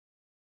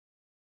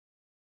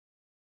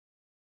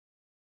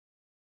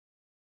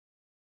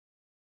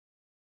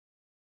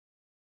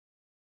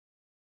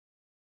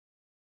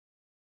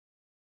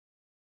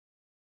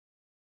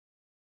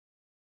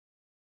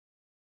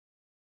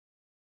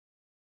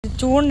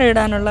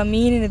ചൂണ്ടയിടാനുള്ള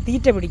മീനിന്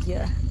തീറ്റ പിടിക്കുക.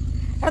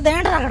 അത്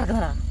വേണ്ടതാ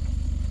കിടക്കുന്നതാ.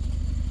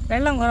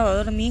 വെള്ളം കുറവ്,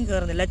 അതുകൊണ്ട് മീൻ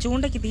കയറുന്നില്ല.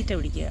 ചൂണ്ടയ്ക്ക് തീറ്റ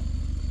പിടിക്കുക.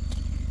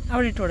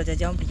 അവിടെ ഇട്ടോടെ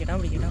ചേച്ചി, അവൻ പിടിക്കട്ടെ,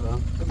 അവൻ പിടിക്കട്ടെ.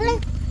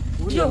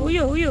 ഉയ്യോ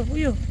ഉയ്യോ ഉയ്യോ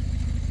ഉയ്യോ,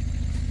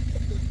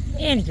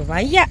 എനിക്ക്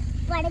വയ്യ.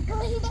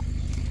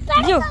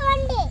 അയ്യോ,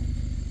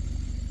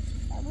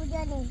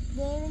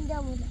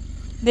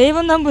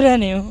 ദൈവം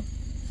തമ്പുരാനെയോ?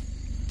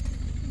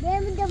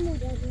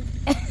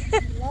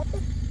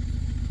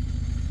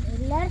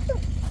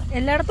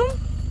 എല്ലായിടത്തും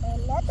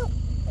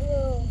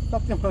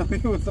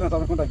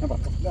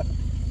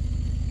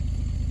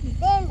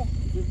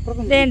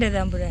വേണ്ടേ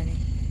തമ്പുരാനെ?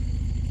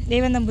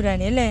 ദൈവം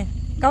തമ്പുരാനെ അല്ലേ?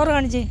 കവർ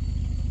കാണിച്ചേ,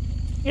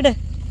 ഇട്,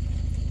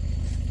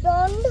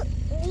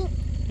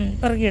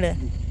 പിറകിട്.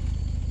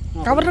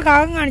 കവറിൽ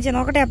കാകം കാണിച്ചേ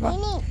നോക്കട്ടെ. അപ്പ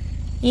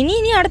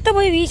ഇനി അടുത്ത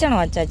പോയി വീശണോ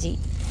അച്ചാച്ചി?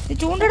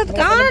 ചൂണ്ടെടുത്ത്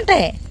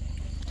കാണട്ടെ.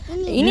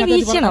 ഇനി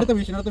വീശണം.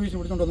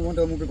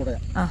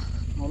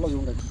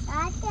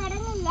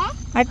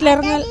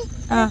 ആറ്റിലിറങ്ങൽ.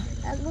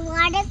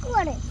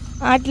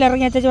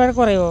 ആറ്റിലിറങ്ങി അച്ചാച്ചി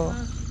വഴക്ക് പറയുവോ?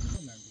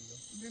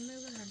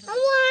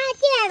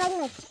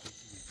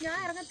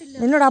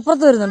 നിന്നോട്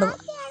അപ്പുറത്ത് വരുന്നുണ്ട്.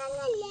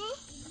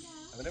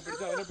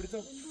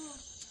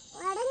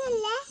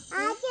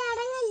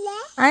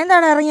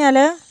 അതെന്താണ്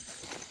ഇറങ്ങിയാല്?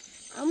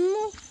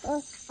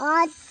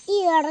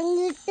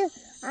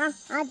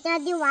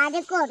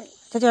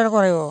 ചാച്ചി വഴക്ക്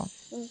പറയുവോ?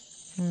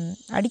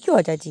 അടിക്കുവോ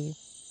ചാച്ചി?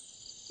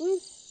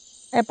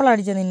 എപ്പോഴാണ്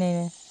അടിച്ചത് നിന്നെ?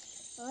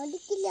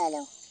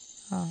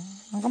 ആ,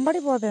 അങ്കമ്പാടി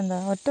പോകത്തെ എന്താ?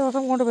 ഒറ്റ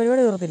ദിവസം കൊണ്ട്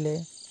പരിപാടി തീർത്തില്ലേ?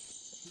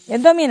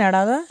 എന്തോ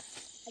മീനാടാ അത്?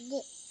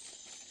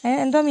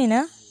 എന്തോ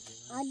മീനാ?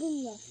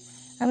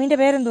 ആ മീൻ്റെ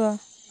പേരെന്തുവാ?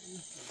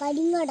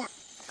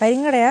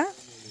 കരിങ്ങടയാ?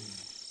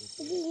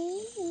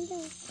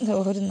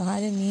 ഒരു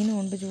 4 മീനും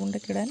ഉണ്ട്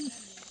ചൂണ്ടക്കിടാൻ.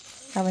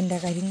 അവൻ്റെ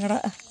കരിങ്ങട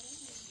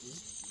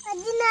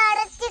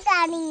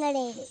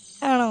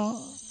ആണോ?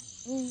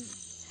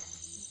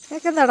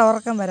 നിനക്കെന്താടാ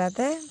ഉറക്കം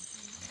വരാത്തെ?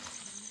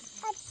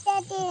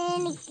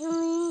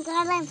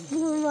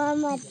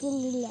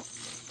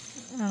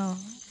 ആണോ?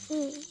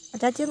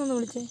 അച്ചാച്ചി ഒന്നൊന്ന്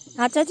വിളിച്ചേ.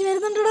 അച്ചാച്ചി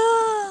വരുന്നുണ്ടോ?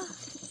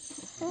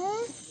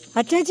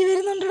 അച്ചാച്ചി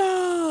വരുന്നുണ്ടോ?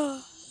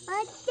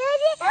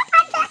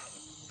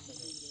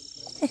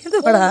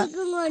 എന്തുവാടാ?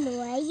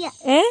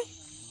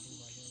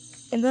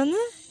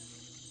 എന്തോന്ന്?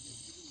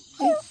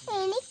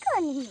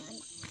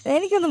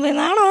 എനിക്കൊന്നും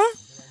നാണോ?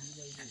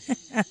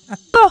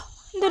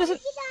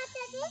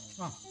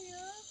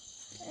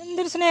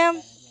 എന്തൊരു സ്നേഹം.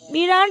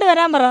 വീഴാണ്ട്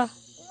വരാൻ പറ.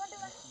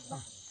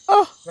 ഓ,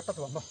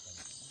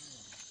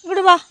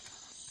 ഇങ്ങോട്ട് വാ.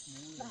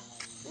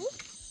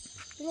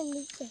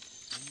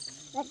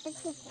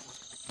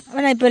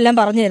 അവനാ ഇപ്പം എല്ലാം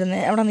പറഞ്ഞു തരുന്നേ.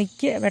 അവിടെ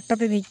നിൽക്ക്,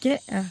 വെട്ടത്തിൽ നിൽക്ക്.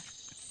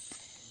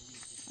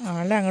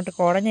 അവളെ അങ്ങോട്ട്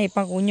കുടഞ്ഞ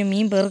ഇപ്പം കുഞ്ഞു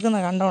മീൻ പെറുക്കുന്ന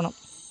കണ്ടോണം.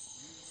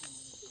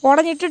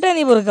 കുടഞ്ഞിട്ടിട്ടേ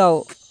നീ പെറുക്കാവൂ.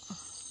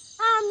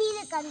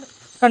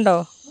 കണ്ടോ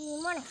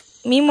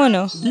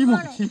മീമോനോ?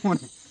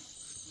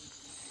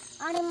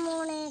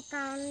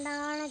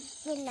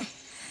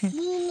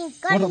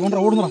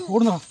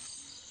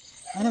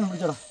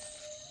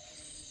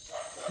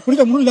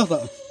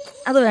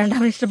 അത് വേണ്ട,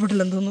 അവൻ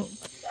ഇഷ്ടപ്പെട്ടില്ലെന്ന് തോന്നുന്നു.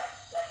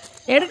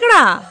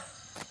 എടുക്കടാ,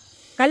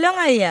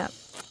 കല്ലോങ്ങാലിയാ.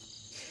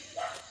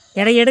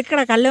 എടാ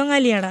എടുക്കടാ,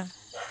 കല്ലോങ്ങാലിയാടാ.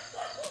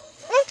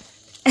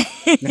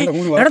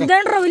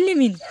 എടാ വലിയ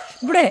മീൻ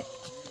ഇവിടെ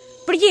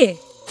പിടിക്കേ.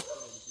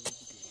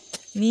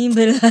 മീൻ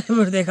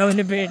പെരുതായപ്പോഴത്തേക്ക്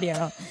അവന്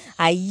പേടിയാണോ?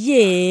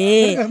 അയ്യേ,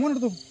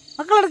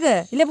 മക്കളെടുക്ക്,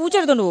 ഇല്ലേ പൂച്ച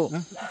എടുത്തോണ്ട് പോവും.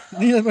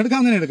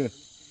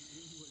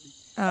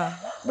 ആ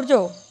പിടിച്ചോ,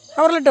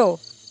 കവറിലിട്ടോ.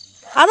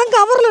 അതും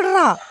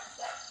കവറിലിടറാ.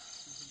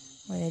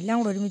 എല്ലാം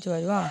കൂടെ ഒരുമിച്ച്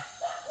വരുവാ.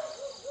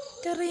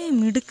 ചെറിയ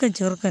മിടുക്കൻ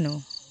ചെറുക്കനോ.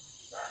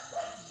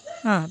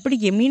 ആ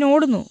പിടിക്കേ. മീൻ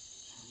ഓടുന്നു.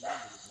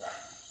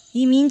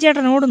 ഈ മീൻ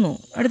ചേട്ടൻ ഓടുന്നു.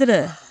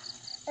 എടുത്തിട്ട്.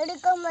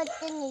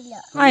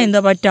 ആ എന്താ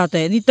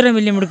പറ്റാത്തേ? നീ ഇത്രയും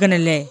വലിയ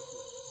മിടുക്കനല്ലേ?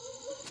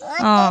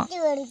 ആ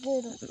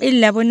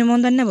ഇല്ല, പൊന്നുമോൻ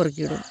തന്നെ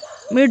പെറുക്കിയിടും.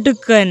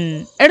 മിടുക്കൻ.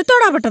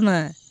 എടുത്തോടാ പെട്ടെന്ന്,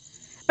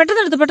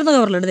 പെട്ടെന്ന് എടുത്ത്, പെട്ടെന്ന്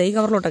കവറിലെടുത്തേ. ഈ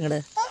കവറിലോട്ടങ്ങട്,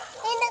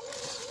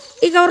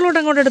 ഈ കവറിലോട്ട്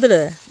അങ്ങോട്ട്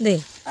എടുത്തിട്ട്. ദേ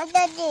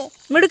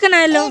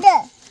മിടുക്കനായല്ലോ.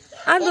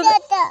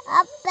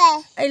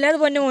 ഇല്ല, അത്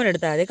പൊന്നുമോൻ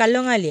എടുത്താ മതി.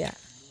 കല്ലോങ്ങാലിയാ.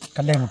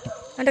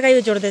 എന്റെ കൈ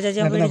വെച്ച് കൊടുത്തേ ചേച്ചി.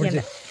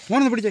 പേടിക്കണ്ട.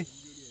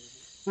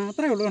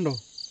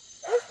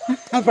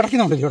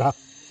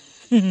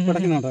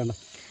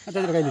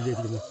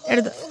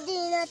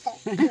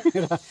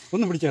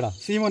 ഒന്ന് പിടിച്ചേടാ.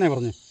 സീമോനെ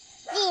പറഞ്ഞു.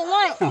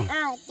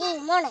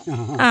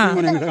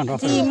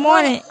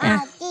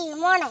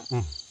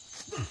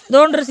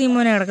 ഇതുകൊണ്ടൊരു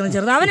സീമോനെ കിടക്കുന്ന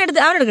ചെറുത്.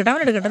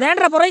 അവനെടുക്കട്ടെ.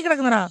 വേണ്ട, പുറകെ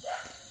കിടക്കുന്നടാ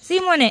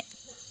സീമോനെ.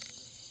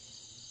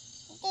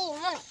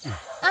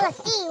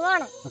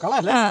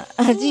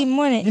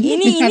 ചീമോനെ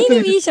ഇനി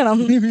വീശണം.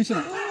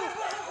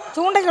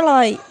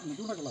 ചൂണ്ടക്കുള്ളതായി.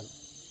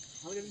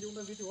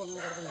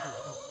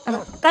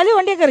 കല്ല്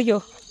വണ്ടിയൊക്കെ എറിക്കോ?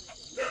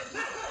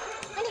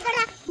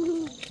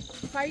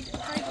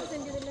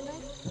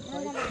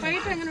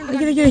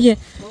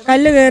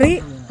 കല്ല് കയറി.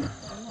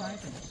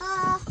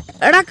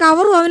 എടാ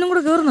കവറും അവനും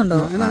കൂടെ കേറുന്നുണ്ടോ?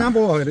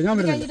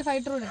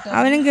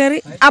 അവനും കേറി.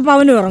 അപ്പൊ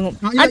അവനും ഇറങ്ങും.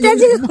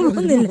 അച്ചാച്ചി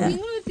പോകുന്നില്ല.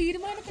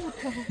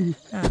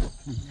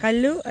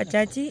 കല്ലു,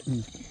 അച്ചാച്ചി.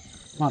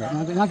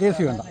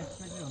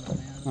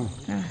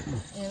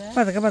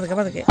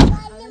 പതുക്കെ.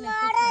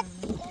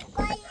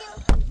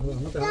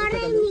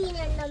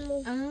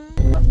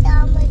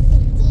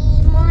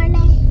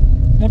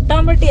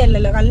 മുട്ടാമ്പട്ടി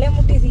അല്ലല്ലോ,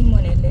 കല്ലേമുട്ടി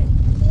സീമോനെ അല്ലേ?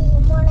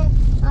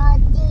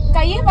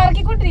 കയ്യിൽ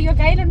പറക്കിക്കൊണ്ടിരിക്കോ,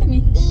 കയ്യിലുണ്ട്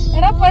മീൻ.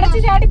 എടാ പടച്ച്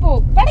ചാടി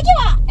പോവും.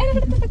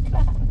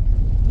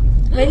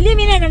 വലിയ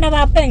മീനെ കണ്ട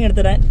അപ്പ എങ്ങ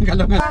എടുത്തിടാൻ.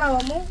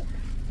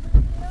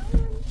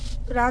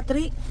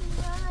 രാത്രി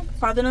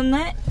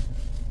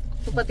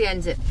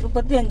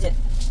 11:35.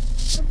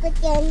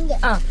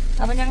 ആ,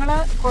 അപ്പൊ ഞങ്ങള്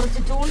കുറച്ച്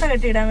ചൂണ്ട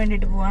കെട്ടിയിടാൻ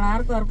വേണ്ടിട്ട് പോവാണ്.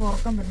 ആർക്കും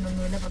ഉറക്കം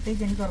വരുന്നൊന്നുമില്ല,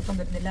 പ്രത്യേകിച്ച് എനിക്ക് ഉറക്കം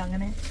വരുന്നില്ല.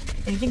 അങ്ങനെ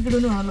എനിക്കും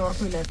കിടുന്നു നല്ല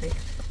ഉറക്കമില്ലാത്ത.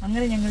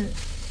 അങ്ങനെ ഞങ്ങൾ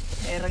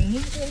ഇറങ്ങി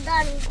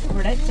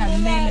ഇവിടെ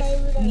ചന്തയില്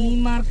മീൻ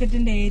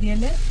മാർക്കറ്റിന്റെ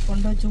ഏരിയയില്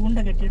കൊണ്ടുപോയി ചൂണ്ട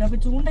കെട്ടിയിടും. അപ്പൊ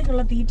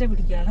ചൂണ്ടയ്ക്കുള്ള തീറ്റ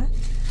പിടിക്കുകയാണ്.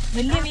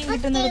 വലിയ മീൻ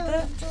കിട്ടുന്നിടത്ത്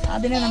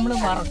അതിനെ നമ്മൾ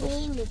വറക്കും.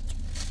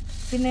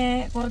 പിന്നെ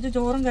കുറച്ച്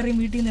ചോറും കറിയും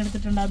വീട്ടിൽ നിന്ന്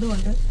എടുത്തിട്ടുണ്ട്.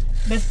 അതുകൊണ്ട്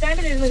ബസ്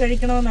സ്റ്റാൻഡിൽ ഇരുന്ന്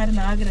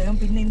കഴിക്കണമെന്നായിരുന്നു ആഗ്രഹം.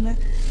 പിന്നെ ഇന്ന്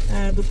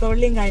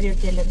ദുഃഖവള്ളിയും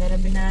കാര്യമൊക്കെ അല്ലേ നേരം.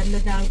 പിന്നെ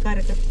ആരിലൊക്കെ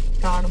ആൾക്കാരൊക്കെ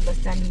കാണും ബസ്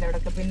സ്റ്റാൻഡിന്റെ അവിടെ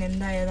ഒക്കെ. പിന്നെ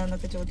എന്താ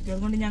ഏതാന്നൊക്കെ ചോദിക്കും.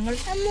 അതുകൊണ്ട് ഞങ്ങൾ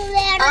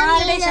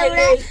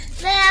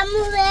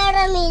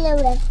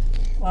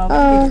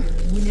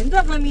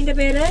എന്തുവാ മീന്റെ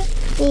പേര്?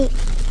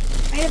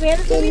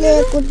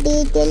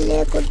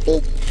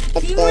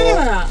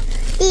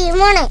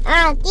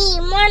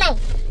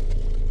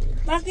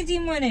 ബാക്കി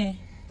ചീമോനെ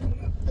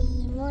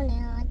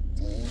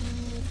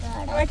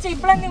വെച്ച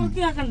ഇപ്പഴെന്നെ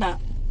വൃത്തിയാക്കണ്ട.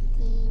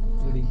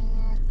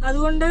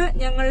 അതുകൊണ്ട്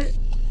ഞങ്ങൾ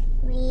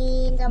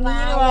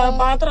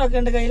പാത്രമൊക്കെ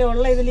ഉണ്ട്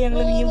കയ്യിലുള്ള ഇതിൽ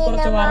ഞങ്ങൾ മീൻ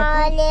കുറച്ച് വറക്കും.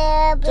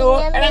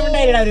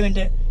 ഒരു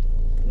മിനിറ്റ്.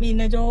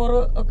 പിന്നെ ചോറ്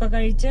ഒക്കെ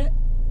കഴിച്ച്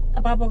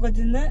അപ്പാപ്പൊക്കെ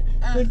തിന്ന്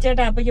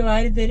കിടിച്ചാട്ടൻ അപ്പയ്ക്ക്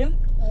വാരി തരും.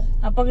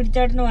 അപ്പ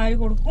കിടിച്ചാട്ടിന് വാരി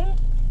കൊടുക്കും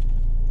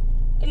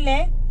ഇല്ലേ?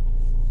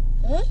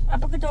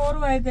 അപ്പൊക്ക് ചോറ്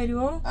വാരി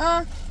തരുവോ?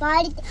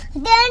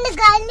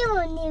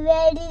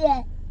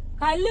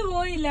 കല്ല്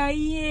പോയില്ല.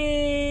 അയ്യേ,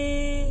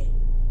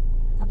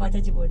 അപ്പൊ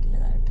അച്ചാച്ചി പോയിട്ടില്ല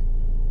താഴോട്ട്.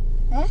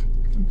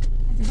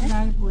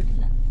 അച്ചാച്ചി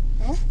പോയിട്ടില്ല.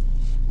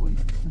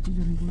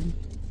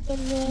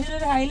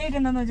 ഇതിലൊരു ഹൈലൈറ്റ്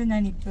എന്താന്ന് വെച്ചാൽ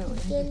ഞാൻ ഇപ്പൊ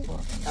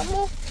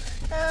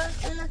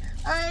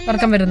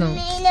ഉറക്കം വരുന്നു.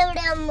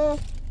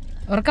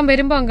 ഉറക്കം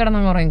വരുമ്പോ കിടന്നു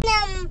ഉറങ്ങി.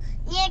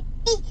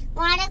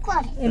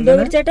 എന്തോ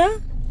ചേട്ടാ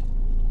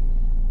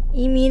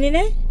ഈ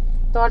മീനിനെ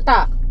തോട്ട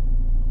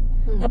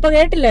അപ്പൊ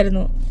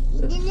കേട്ടില്ലായിരുന്നു.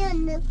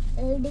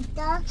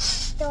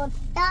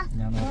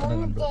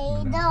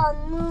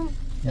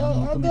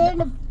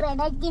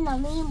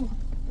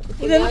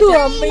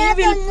 ഇതെന്തുവാ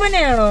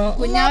വിൽപ്പനയാണോ?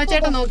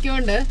 കുഞ്ഞാവച്ചേട്ടൻ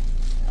നോക്കിയോണ്ട്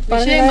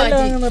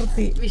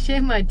നിർത്തി,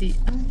 വിഷയം മാറ്റി.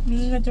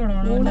 മീൻ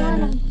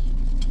കച്ചവടമാണോ?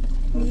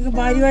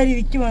 വാരി വാരി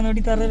വിൽക്കുവാണോ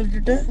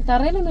തറയിലിട്ടിട്ട്?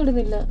 തറയിലൊന്നും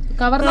ഇടുന്നില്ല,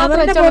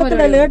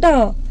 കവറിനകത്ത് കേട്ടോ.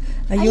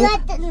 അയ്യോ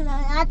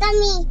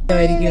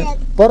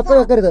പുറത്ത്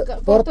വെക്കരുത്,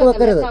 പുറത്ത്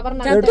വെക്കരുത്.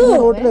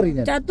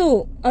 ചത്തു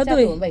അത്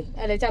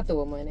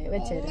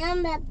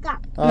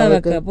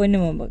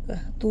പൊന്നുമോൻ വെക്ക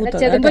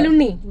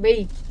തൂത്തുണ്ണി.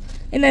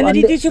 എന്നാ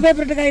ടിഷ്യൂ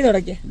പേപ്പർ ഇട്ട് കൈ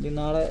തുടക്കേ.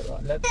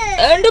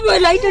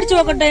 ലൈറ്റ് അടിച്ചു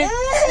നോക്കട്ടെ.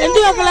 എന്തു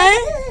നോക്കളെ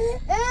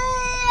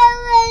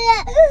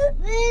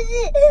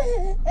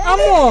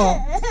അമ്മോ?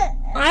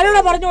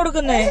 ആരോടാ പറഞ്ഞു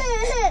കൊടുക്കുന്നേ?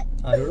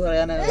 ആരോട്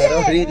പറയാനാ, വേറെ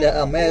വഴിയില്ല.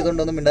 അമ്മ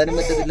ആയതുകൊണ്ടൊന്നും മിണ്ടാനും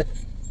പറ്റത്തില്ല.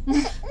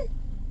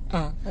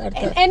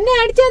 എന്നെ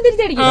അടിച്ചാൽ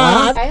തിരിച്ചടിക്കും.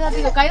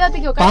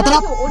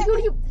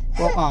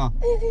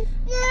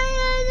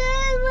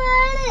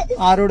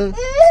 ആരോട്?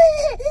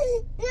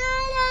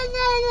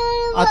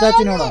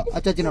 അച്ചാച്ചിനോടോ?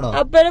 അച്ചാച്ചിനോടോ?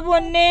 അപ്പനെ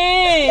പൊന്നെ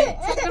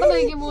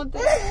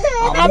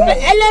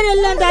എല്ലാരും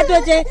എല്ലാം താത്തു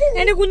വെച്ചേ.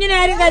 എന്റെ കുഞ്ഞിനെ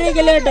ആരും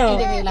കരയിക്കല്ലോ കേട്ടോ.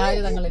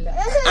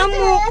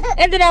 അമ്മു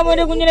എന്തിനാ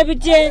മോനെ കുഞ്ഞിനെ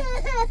പിച്ചേ?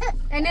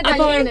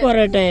 അപ്പൊ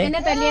പറയട്ടെ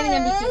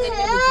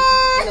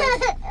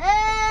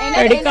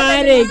എടി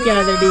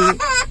കാരയിക്കാതെടി.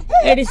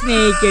 എടി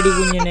സ്നേഹിക്കടി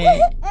കുഞ്ഞിനെ.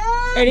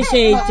 എടി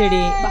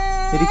സ്നേഹിച്ചടി.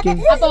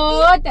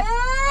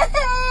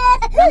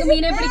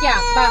 മീനെ പിടിക്കാം.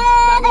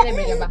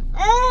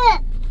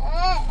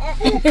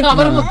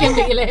 കവർ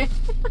മുക്കിണ്ടെങ്കിലേ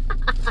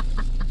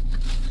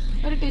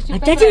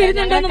അച്ചാച്ചി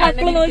വരുന്നുണ്ടോ?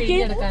 മക്കള് നോക്കി,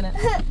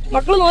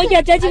 മക്കള് നോക്കി.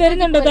 അച്ചാച്ചി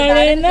വരുന്നുണ്ടോ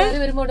താഴേന്ന്?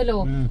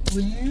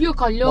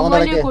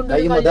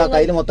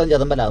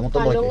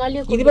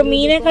 ഇതിപ്പോ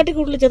മീനെക്കാട്ടി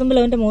കൂടുതൽ ചെതമ്പല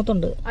അവന്റെ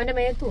മുഖത്തുണ്ട്. അവന്റെ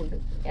മേത്തുണ്ട്.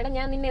 എടാ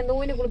ഞാൻ നിന്നെ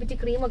എന്തോലും കുളിപ്പിച്ച്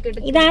ക്രീമൊക്കെ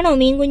ഇട്ട്. ഇതാണോ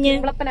മീൻ കുഞ്ഞ്?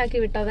 വിളപ്പനാക്കി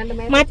വിട്ടോ?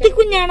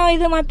 മത്തിക്കുഞ്ഞാണോ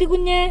ഇത്?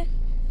 മത്തിക്കുഞ്ഞ്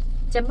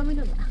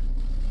ചെമ്പമീനാ.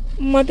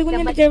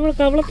 മത്തിക്കുഞ്ഞിന്റെ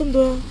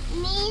കവളത്തെന്തോ?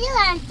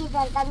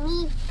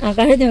 ആ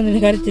കഴിഞ്ഞ വന്നില്ല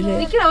കരച്ചില്.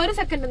 ഒരു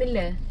സെക്കൻഡ്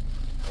നില്ലേ.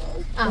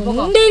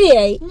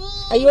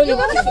 അയ്യോ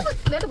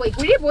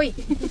പോയി.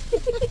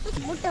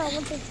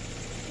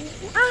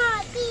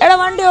 എടാ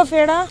വണ്ടി ഓഫ്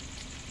ചെയ്യടാ.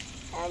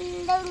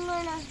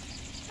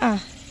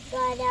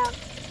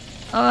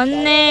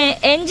 ഒന്ന്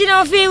എഞ്ചിൻ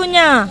ഓഫ് ചെയ്യ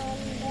കുഞ്ഞാ.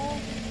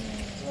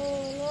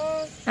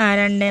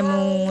 2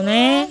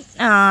 3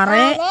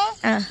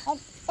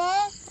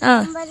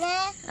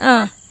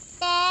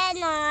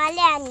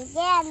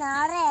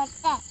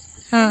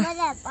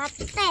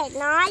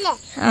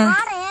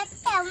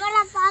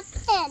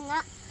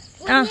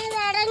 6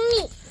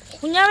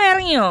 കുഞ്ഞാവ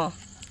ഇറങ്ങിയോ?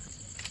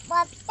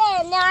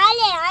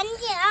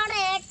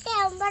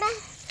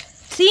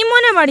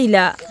 സീമോനെ പാടിയില്ല.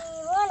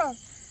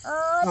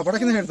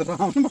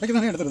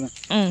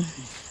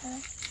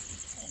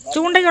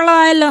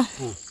 ചൂണ്ടയ്ക്കുള്ളതായല്ലോ.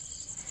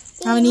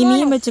 അവൻ ഈ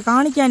മീൻ വെച്ച്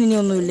കാണിക്കാൻ ഇനി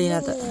ഒന്നുമില്ല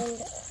ഇതിനകത്ത്.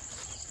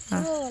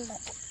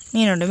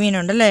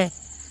 മീനുണ്ടല്ലേ?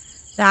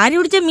 ആര്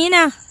പിടിച്ച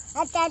മീനാ?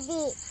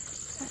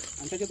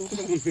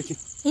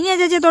 ഇനി ആ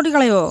ചേച്ചിയെ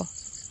തോട്ടിക്കളയോ?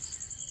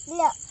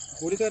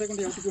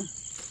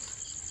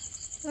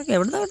 അതൊക്കെ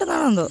എവിടുന്ന്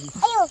കിട്ടുന്നതാണോ എന്തോ?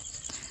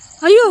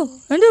 അയ്യോ,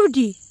 എന്തോ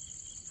പറ്റി?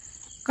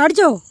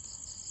 കടിച്ചോ?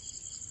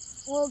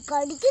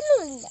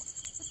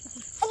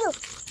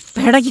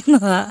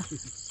 പേടയ്ക്കുന്നതാ.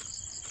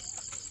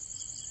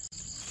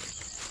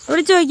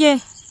 വിളിച്ചു നോക്കിയേ.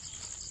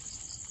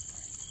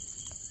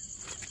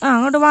 ആ,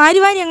 അങ്ങോട്ട് വാരി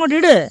അങ്ങോട്ട്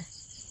ഇട്.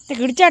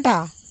 കിടിച്ചാട്ടാ.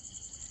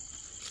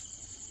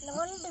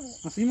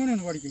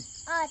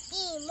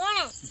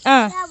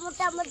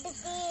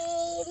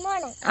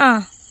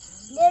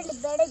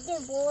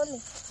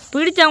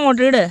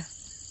 പിടിച്ചങ്ങോട്ട് ഇട്.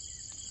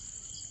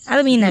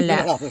 അത് മീനല്ല.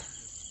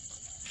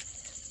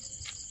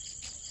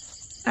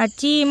 ആ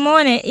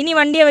ചീമോനെ. ഇനി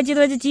വണ്ടിയെ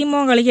വെച്ച്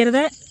ചീമോൻ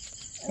കളിക്കരുത്.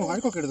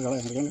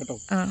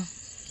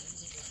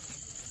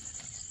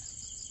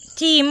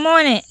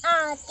 ചീമോനെ.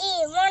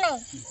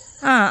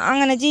 ആ,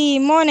 അങ്ങനെ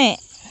ചീമോനെ.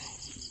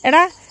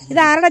 എടാ, ഇത്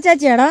ആരുടെ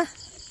ചാച്ചിയാടാ?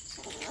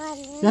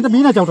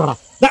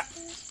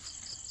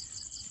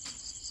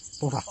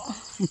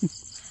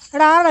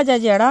 എടാ, ആരുടെ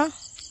ചാച്ചിയാടാ?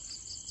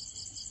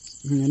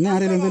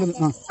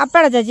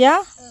 അപ്പയുടെ ചാച്ചിയാ?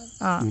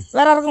 ആ,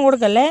 വേറെ ആർക്കും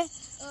കൊടുക്കല്ലേ.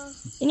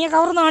 ഇനി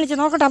കവർന്ന് കാണിച്ച്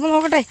നോക്കട്ടെ. അപ്പം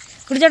നോക്കട്ടെ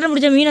പിടിച്ചേട്ടൻ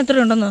പിടിച്ച മീൻ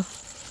എത്ര ഉണ്ടെന്ന്.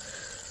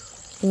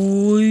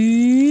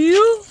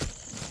 ഓയ്യോ,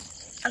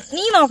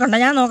 നീ നോക്കണ്ട,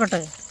 ഞാൻ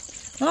നോക്കട്ടെ.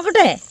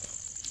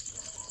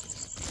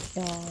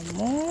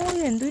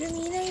 എന്തൊരു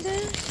മീനാ ഇത്?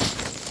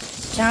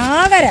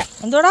 ചാകര.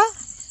 എന്തോടാ?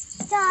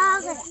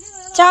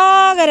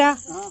 ചാകര.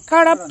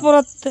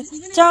 കടപ്പുറത്ത്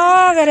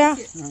ചാകര.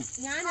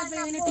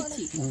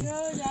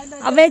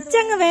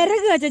 വെച്ചങ്ങ്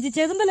വിറകുക ചേച്ചി.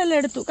 ചെതുമ്പലെല്ലാം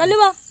എടുത്തു.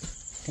 കല്ലുവാ.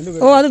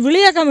 ഓ, അത്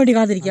വിളിയാക്കാൻ വേണ്ടി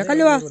കാത്തിരിക്കുക.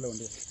 കല്ലുവാ.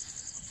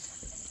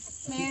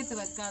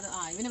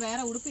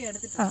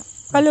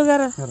 കല്ലു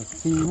കയറ.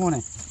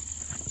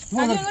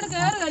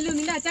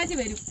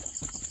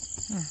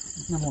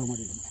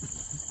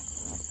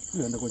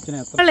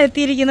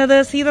 എത്തിയിരിക്കുന്നത്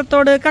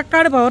സീതത്തോട്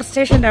കക്കാട് പവർ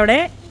സ്റ്റേഷന്റെ അവിടെ.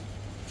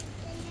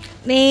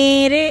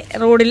 നേരെ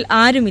റോഡിൽ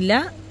ആരുമില്ല.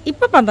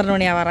 ഇപ്പം 12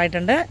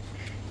 മണിയാവാറായിട്ടുണ്ട്.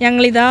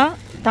 ഞങ്ങളിതാ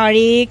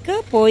താഴേക്ക്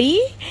പോയി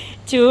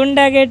ചൂണ്ട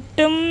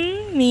കെട്ടും,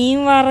 മീൻ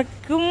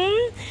വറക്കും,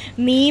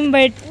 മീൻ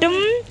വെട്ടും.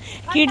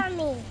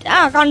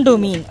 കണ്ടു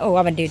മീൻ. ഓ,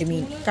 അവൻ്റെ ഒരു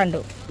മീൻ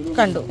കണ്ടു.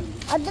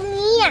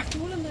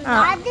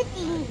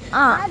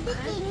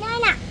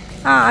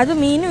 അത്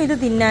മീനും ഇത്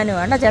തിന്നാനും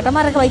വേണ്ട.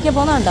 ചേട്ടന്മാരൊക്കെ വൈക്കാൻ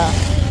പോകുന്നുണ്ടോ?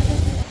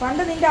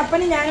 പണ്ട് നിന്റെ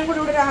അപ്പനും ഞാനും കൂടി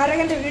ഇവിടെ ഒരു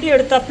ആരകന്റെ വീഡിയോ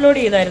എടുത്ത് അപ്ലോഡ്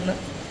ചെയ്തായിരുന്നു.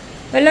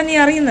 വല്ലതും നീ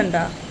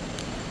അറിയുന്നുണ്ടോ?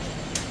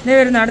 ഇതേ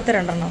വരുന്ന അടുത്ത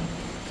 2 എണ്ണം.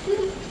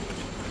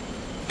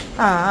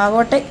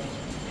 പോട്ടെ.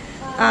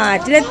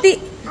 അച്ചിലെത്തി.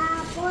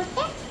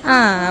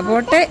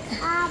 പോട്ടെ.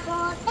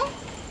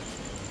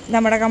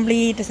 നമ്മുടെ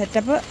കംപ്ലീറ്റ്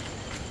സെറ്റപ്പ്.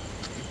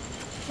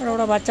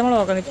 ഇവിടെ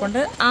പച്ചമുളകൊക്കെ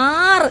നിൽപ്പുണ്ട്.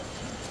 6.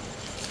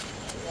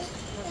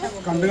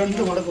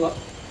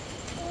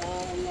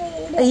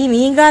 ഈ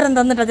മീൻകാരൻ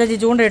തന്നിട്ടാ ചേച്ചി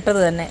ചൂണ്ട ഇട്ടത്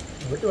തന്നെ.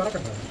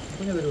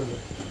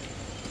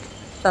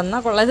 തന്നാ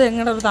കൊള്ളത്.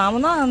 എങ്ങനെ ഒരു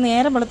താമസം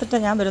നേരം വെളുത്തിട്ടേ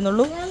ഞാൻ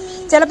വരുന്നുള്ളൂ.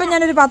 ചിലപ്പോൾ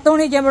ഞാനൊരു 10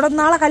 മണിയൊക്കെ ആകുമ്പോൾ. ഇവിടെ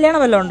നാളെ കല്യാണം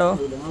വല്ലതും ഉണ്ടോ?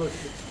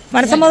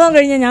 മനസ്സമ്മതം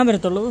കഴിഞ്ഞാൽ ഞാൻ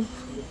വരത്തുള്ളൂ.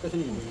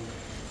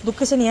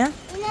 ദുഃഖശനിയാ?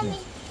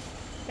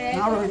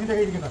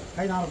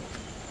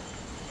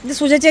 ഇത്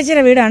സുജ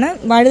ചേച്ചിയുടെ വീടാണ്.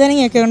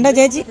 വഴുതനങ്ങയൊക്കെ ഉണ്ട്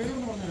ചേച്ചി.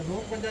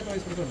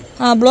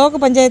 ബ്ലോക്ക്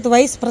പഞ്ചായത്ത്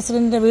വൈസ്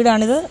പ്രസിഡന്റിന്റെ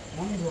വീടാണിത്.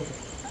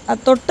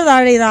 തൊട്ട്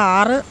താഴെ ഇതാ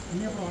 6.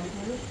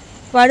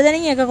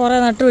 വഴുതനങ്ങയൊക്കെ കുറേ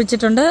നട്ടു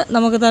വെച്ചിട്ടുണ്ട്.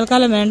 നമുക്ക്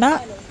തൽക്കാലം വേണ്ട.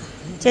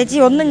 ചേച്ചി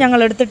ഒന്നും ഞങ്ങൾ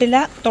എടുത്തിട്ടില്ല.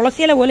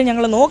 തുളസിയില പോലും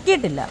ഞങ്ങൾ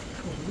നോക്കിയിട്ടില്ല.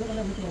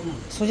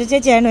 സുജ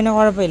ചേച്ചി ആയിരുന്നു, പിന്നെ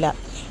കുഴപ്പമില്ല.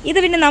 ഇത്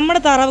പിന്നെ നമ്മുടെ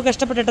താറാവ്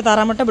കഷ്ടപ്പെട്ടിട്ട്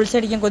താറാമുട്ട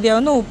വിളിച്ചടിക്കാൻ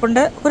കൊതിയാവുന്നു.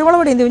 ഉപ്പുണ്ട്. കുരുമുളക്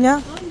പൊടി എന്ത് കുഞ്ഞാ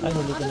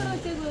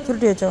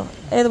ചുരുട്ടി വെച്ചോ?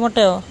 ഏത്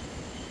മുട്ടയോ?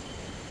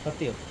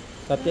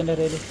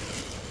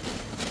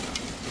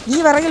 ഈ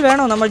വിറകിൽ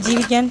വേണോ നമ്മൾ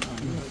ജീവിക്കാൻ?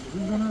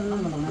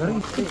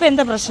 ഇപ്പം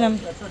എന്താ പ്രശ്നം?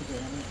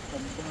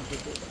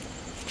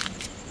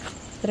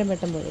 ഇത്രയും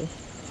പെട്ടെന്ന് പോയി.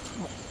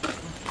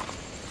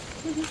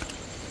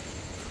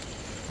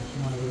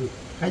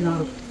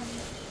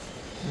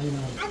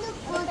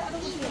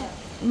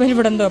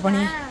 ഇവിടെ എന്തോ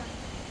പണി?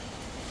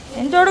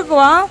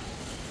 എന്തെടുക്കുവാ?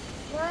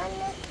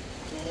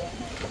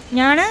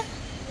 ഞാന്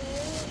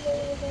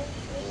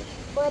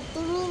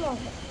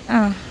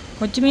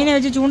കൊച്ചുമീനെ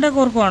വെച്ച് ചൂണ്ടൊക്കെ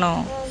ഓർക്കുവാണോ?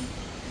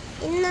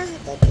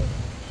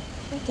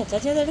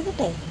 ചേച്ചി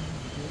അതെടുക്കട്ടെ.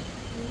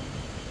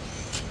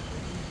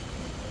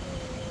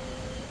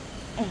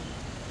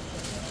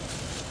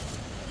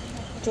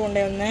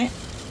 ചൂണ്ടയൊന്ന്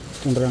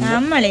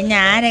നമ്മൾ ഇനി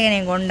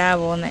ആരെങ്ങനെയും കൊണ്ടാ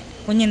പോകുന്നേ.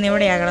 കുഞ്ഞിന്ന്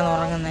എവിടെയാ കിടന്ന്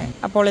ഉറങ്ങുന്നേ.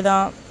 അപ്പോൾ ഇതാ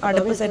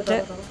അടുപ്പ് സെറ്റ്.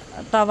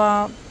 തവ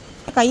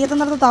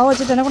കയ്യെത്തുന്നിടത്ത് തവ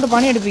വെച്ചിട്ട് എന്നെ കൊണ്ട്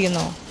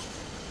പണിയെടുപ്പിക്കുന്നു.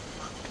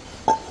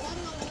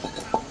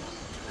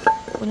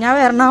 കുഞ്ഞാവ്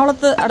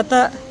എറണാകുളത്ത് അടുത്ത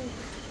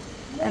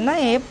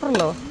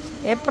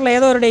ഏപ്രിൽ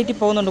ഏതോ ഒരു ഡേറ്റിൽ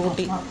പോകുന്നുണ്ട്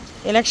കുട്ടി.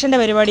 ഇലക്ഷൻ്റെ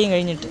പരിപാടിയും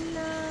കഴിഞ്ഞിട്ട്.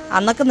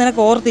 അന്നൊക്കെ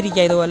നിനക്ക്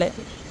ഓർത്തിരിക്കുക ഇതുപോലെ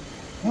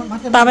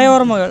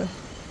തവയോർമ്മകൾ.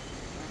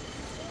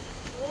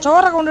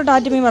 ചോറൊക്കെ കൊണ്ടിട്ട്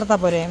ആറ്റുമീൻ വറുത്താ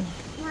പോരെ?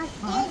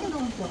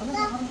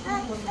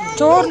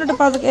 ചോറിനിട്ട്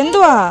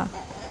എന്തുവാ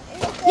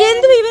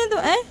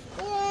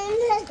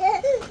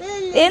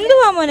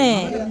എന്തുവാ മോനെ?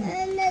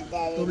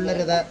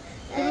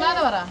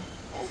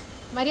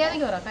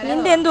 മര്യാദയ്ക്ക് പറ.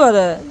 നിന്റെ എന്തുവാ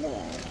അത്?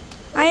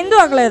 ആ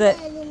എന്തുവാ മക്കളെ അത്?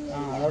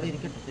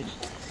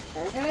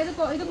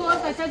 ഇത്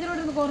കോർത്ത്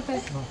അച്ചാച്ചിനോട് ഇത് കോർത്ത്.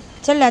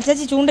 ചെല്ലേ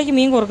അച്ചാച്ചി ചൂണ്ടയ്ക്ക്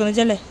മീൻ കോർക്കുന്നു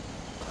ചെല്ലേ.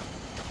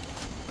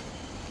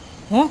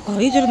 ഓ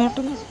കറിയിച്ചൊരു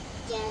നോട്ടം.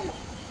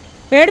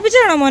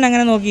 പേടിപ്പിച്ചാണോ മോൻ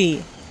അങ്ങനെ നോക്കി?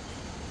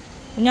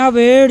 ഞാൻ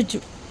പേടിച്ചു.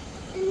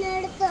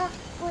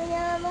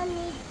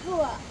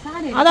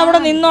 അതവിടെ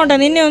നിന്നോട്ടെ,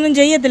 നിന്നെ ഒന്നും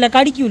ചെയ്യത്തില്ല,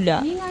 കടിക്കൂല.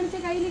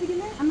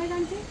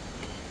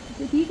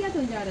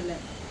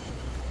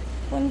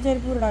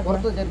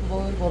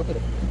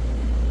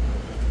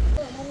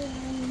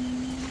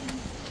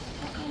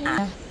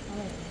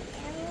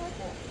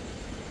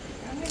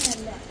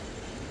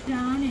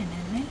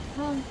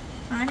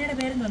 ആനയുടെ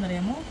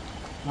പേരെന്തോന്നറിയാമോ?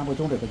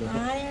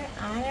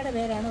 ആനയുടെ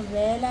പേരാണ്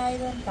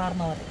വേലായുധൻ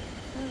കാർന്നോർ.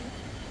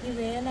 ഈ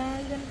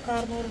വേലായുധൻ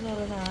കാർന്നോർ എന്ന്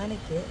പറയുന്ന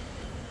ആനയ്ക്ക്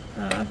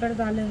അപ്പഴത്തെ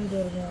തല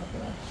ചേർന്ന്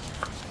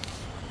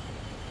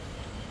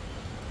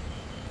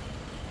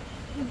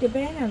മറ്റേ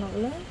പേനാണോ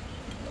ഉള്ളത്?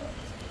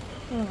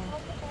 ആ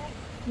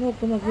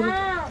നോക്ക് നോക്ക്.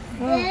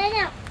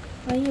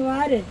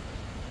 വാര്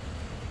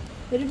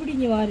ഒരു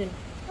പിടിഞ്ഞ് വാര്.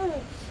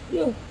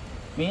 അയ്യോ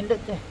മീൻ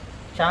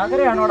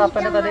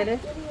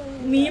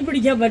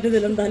പിടിക്കാൻ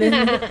പറ്റത്തില്ല തലേ.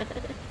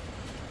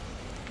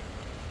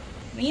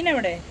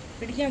 മീനെവിടെ?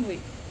 പിടിക്കാൻ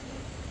പോയി.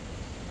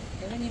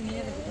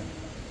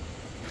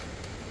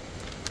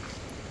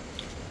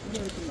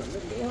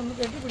 ഒന്ന്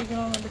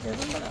കെട്ടിപ്പിടിക്കണമെന്നുണ്ട്.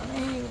 ചെതുമ്പലാണ്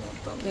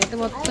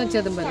മൊത്തം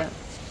ചെതുമ്പല.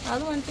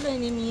 അത് മനസ്സിലായി,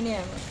 നീ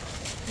മീനെയാണ്.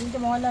 നിന്റെ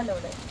മോഹൻലാലോ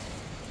അവിടെ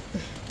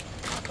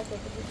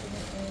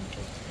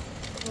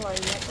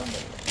വഴിയാത്തോണ്ട്.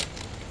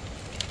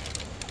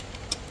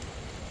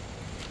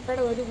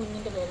 ഇവിടെ ഒരു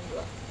കുഞ്ഞിന്റെ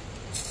പേരെന്തുവാ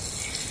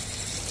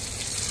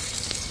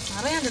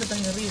അറിയാണ്ടെടുത്ത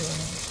ചെറിയ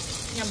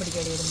ഞാൻ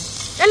പിടിക്കാടി വരുന്നു.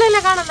 അല്ല അല്ല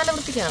കാണാം, നല്ല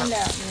വൃത്തിക്കാണ്. അല്ല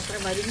അത്ര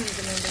മരുന്ന്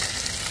നിൽക്കുന്നുണ്ട്.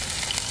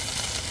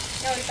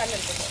 ഞാൻ ഒരു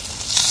കല്ലെടുത്തിട്ടോ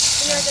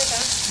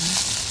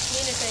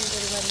മീനിട്ട്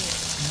എനിക്കൊരു മരുന്ന്.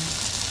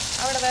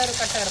 അവിടെ വേറെ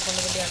കട്ട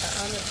കിടപ്പുണ്ട് വലിയ കട്ട,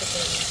 ആ നിർത്തിട്ട്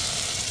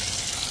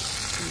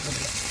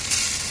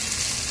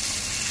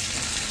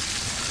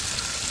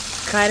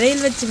കരയിൽ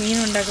വെച്ച് മീൻ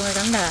ഉണ്ടാക്കുന്നത്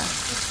കണ്ട.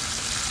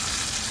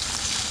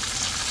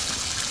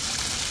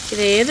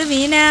 ഇതേത്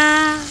മീനാ?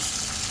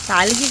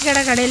 താലിക്കട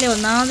കടയിലെ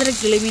ഒന്നാമതൊരു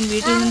കിളിമീൻ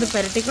വീട്ടിൽ നിന്ന്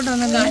പുരട്ടിക്കൊണ്ട്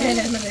വന്ന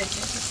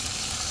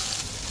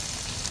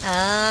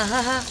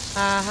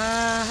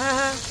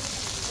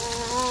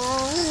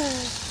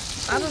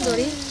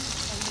അതെന്തോടി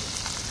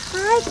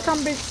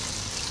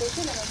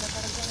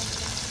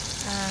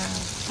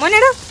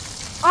മോനേടാ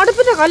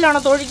അടുപ്പിന്റെ കല്ലാണോ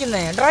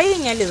തൊഴിക്കുന്നേ?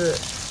 ഡ്രൈവിങ് അല്ല ഇത്.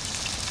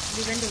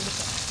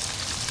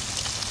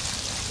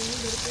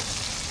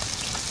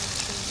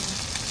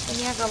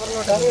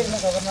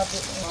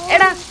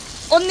 എടാ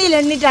ഒന്നിൽ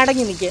എണ്ണീറ്റ്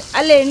അടങ്ങി നിൽക്ക്,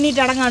 അല്ല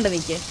എണ്ണീറ്റ് അടങ്ങാണ്ട്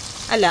നിൽക്ക്,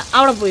 അല്ല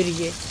അവിടെ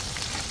പോയിരിക്കേ.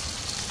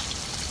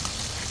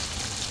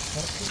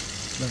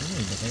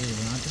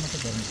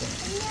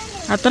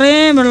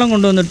 അത്രയും വെള്ളം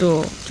കൊണ്ടുവന്നിട്ടോ?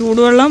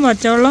 ചൂടുവെള്ളം,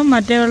 പച്ചവെള്ളം,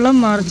 മറ്റേ വെള്ളം,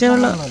 മറിച്ച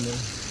വെള്ളം,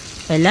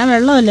 എല്ലാം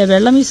വെള്ളമല്ലേ?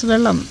 വെള്ളം മീസ്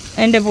വെള്ളം.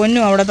 എൻ്റെ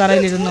പൊന്നും അവിടെ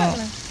തറയിലിരുന്നോ?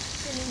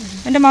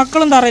 എൻ്റെ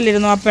മക്കളും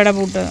തറയിലിരുന്നു. അപ്പയുടെ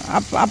പൂട്ട്,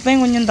 അപ്പയും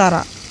കുഞ്ഞും തറ.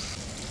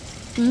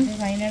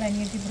 സൈനയുടെ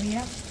അനിയത്തി പ്രിയ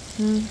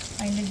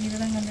അതിൻ്റെ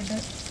ജീവിതം കണ്ടിട്ട്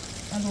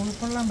അത്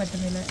ഉൾക്കൊള്ളാൻ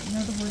പറ്റുന്നില്ല.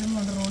 ഇങ്ങോട്ട്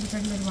പോരുമ്പോൾ റോഡ്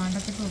സൈഡിൽ ഒരു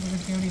വാണ്ടക്കെട്ടൊക്കെ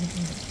കിട്ടിയോടെ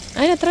ഇരിക്കുന്നുണ്ട്.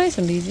 അതിന് എത്ര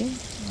വയസ്സുണ്ട് ചേച്ചി?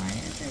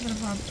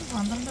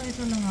 12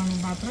 വയസ്സെല്ലാം കാണും.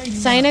 അത്ര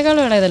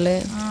സൈനേക്കാളും ഇളയതല്ലേ?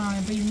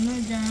 അപ്പൊ ഇന്ന്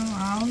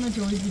ആവുന്ന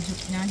ചോദിപ്പിച്ചു.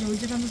 ഞാൻ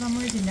ചോദിച്ചിട്ടൊന്നും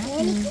സമ്മതിച്ചില്ല.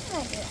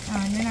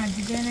 ഞാൻ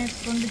അജിതനെ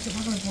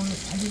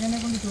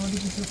കൊണ്ട്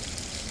ചോദിപ്പിച്ചു.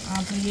 ആ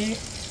പ്രിയെ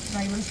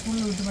പ്രൈവറ്റ്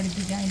സ്കൂളിൽ വിട്ട്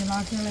പഠിപ്പിക്കാം, അതിൻ്റെ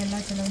ബാക്കിയുള്ള എല്ലാ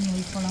ചിലവും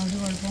നോക്കിക്കോളാം, ഒരു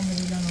കുഴപ്പവും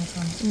വരില്ല,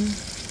 നോക്കാം.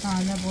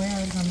 അല്ല പോയാൽ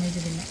അവർ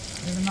സമ്മതിക്കത്തില്ല.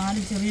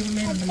 4 ചെറിയ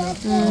പിള്ളേരുണ്ടല്ലോ.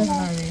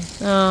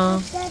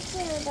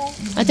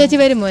 ചേച്ചി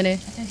വരും മോനെ,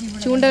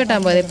 ചൂണ്ട കിട്ടാൻ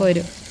പോലെ ഇപ്പൊ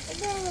വരും.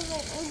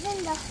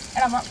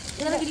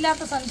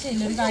 ഇല്ലാത്ത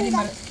സംശയമില്ല. ഒരു കാര്യം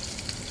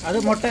അത്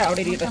മുട്ട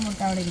അവിടെ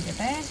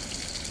ഇരിക്കട്ടെ.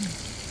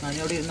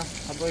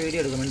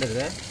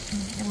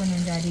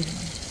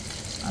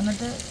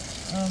 എന്നിട്ട്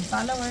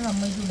തല പോയത്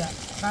സമ്മതിക്കില്ല.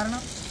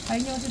 കാരണം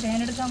കഴിഞ്ഞ ദിവസം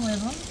തേനെടുക്കാൻ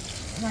പോയപ്പം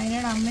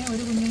സൈനയുടെ അമ്മയും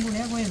ഒരു കുഞ്ഞും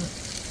കൂടെയാണ് പോയത്.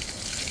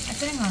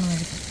 അച്ഛനും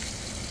കാണുമായിരിക്കും.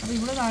 അപ്പോൾ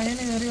ഇവിടെ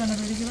താഴേന്ന് കയറി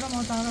വന്നപ്പോഴേക്കും ഇവിടെ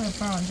മുഖത്താകെ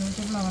വെപ്പാണ്.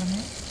 ചോദിച്ചപ്പോഴാണ്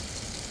പറഞ്ഞ്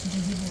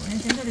ചേച്ചി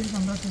എൻ്റെ ഒരു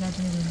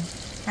സന്തോഷമില്ലാത്തതിന് തോന്നി.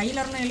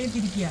 കയ്യിലറിഞ്ഞ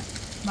എളിയിട്ടിരിക്കുക,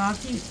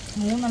 ബാക്കി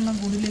 3 എണ്ണം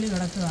കുടിലിൽ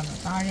കിടക്കുകയാണ്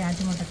താഴെ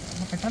ആറ്റുമുട്ടക്ക്.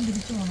 അപ്പോൾ പെട്ടെന്ന്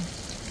തിരിച്ചു പോകണം.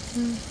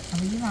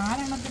 അപ്പോൾ ഈ 4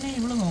 എണ്ണത്തിനെ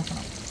ഇവള്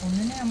നോക്കണം,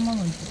 ഒന്നിനെ അമ്മ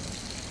നോക്കിക്കോളും.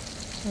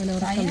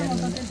 സൈന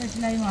മൊത്തത്തിൽ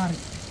സെറ്റിലായി മാറി.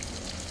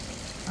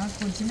 ആ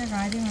കൊച്ചിൻ്റെ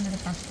കാര്യം കണ്ടിട്ട്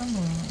കഷ്ടം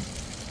തോന്നുന്നു.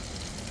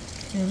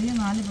 ചെറിയ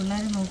 4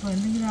 പിള്ളേരെ നോക്കുക,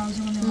 എന്തെങ്കിലും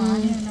ആവശ്യം കൊണ്ട്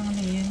വാനെല്ലാം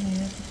കൊണ്ട്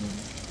ഏർപ്പിച്ചു.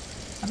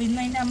 അപ്പം ഇന്ന്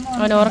അതിൻ്റെ അമ്മ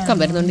ഉറക്കം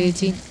വരുന്നുണ്ട്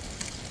ചേച്ചി.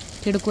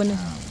 കിടക്കുവന്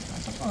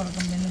അതൊക്കെ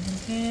ഉറക്കം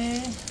വരുന്നതൊക്കെ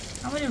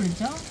അവരെ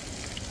വിളിച്ചോ?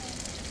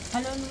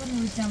 ഹലോ എന്ന് പറഞ്ഞ്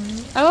വിളിച്ചാൽ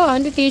മതി.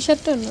 അവൻ്റെ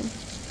ടീഷർട്ട് ഉണ്ട്,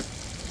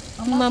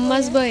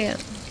 മമ്മാസ് ബോയാ.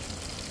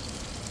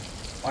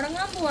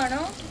 ഉറങ്ങാൻ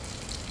പോവാണോ?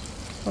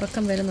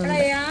 ഉറക്കം വരുന്നുണ്ട്.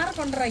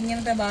 ആർക്കൊണ്ടോ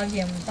ഇങ്ങനത്തെ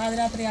ഭാഗ്യം?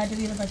 പാതിരാത്രി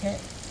ആറ്റുതീരത്തൊക്കെ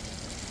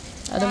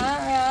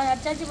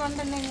അച്ചാച്ചി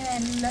പണ്ടന്നെ ഇങ്ങനെ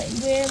എല്ലാം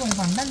ഇതേപോലെ,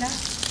 പണ്ടല്ല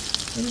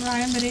ഒരു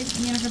പ്രായം വരെ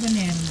ഇങ്ങനൊക്കെ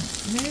തന്നെയായിരുന്നു.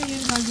 ഇതേ ഈ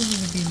ഒരു ഭാഗ്യമൊക്കെ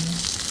കിട്ടിയിരുന്നു.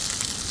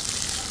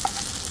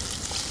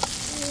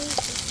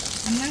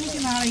 അന്നാണിക്ക്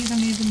നാളെ ഈ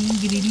സമയത്ത് മീൻ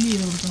ഗ്രില്ല്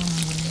ചെയ്ത്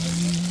കൊടുക്കണമെന്ന്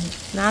പറഞ്ഞു.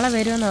 നാളെ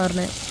വരുമെന്നാ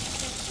പറഞ്ഞത്.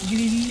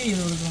 ഗ്രില്ല്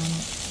ചെയ്ത് കൊടുക്കണം.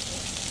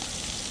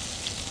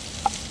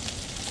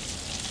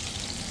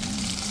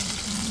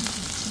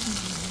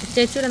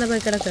 ചേച്ചി എന്നാ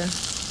പോയി കിടക്ക്,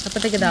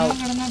 അപ്പത്തേക്ക് ഇതാവും.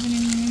 കിടന്നാൽ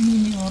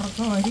പിന്നെ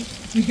ഉറക്കമായി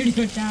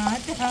വീഡിയോ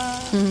ടാറ്റാ.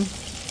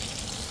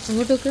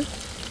 അങ്ങോട്ട് നോക്ക്,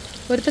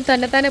 ഒരുത്തൻ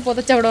തന്നെത്താനെ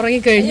പുതച്ച് അവിടെ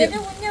ഉറങ്ങിക്കഴിഞ്ഞു.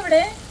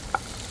 കുഞ്ഞെവിടെ?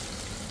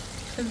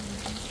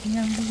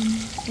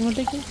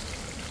 അങ്ങോട്ടേക്ക്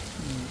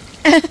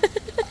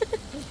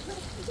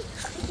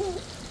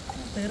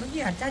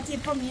അച്ചാച്ചി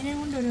ഇപ്പൊ മീനെ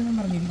കൊണ്ട് വരുമെന്നും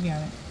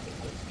പറഞ്ഞിരിക്കുകയാണ്.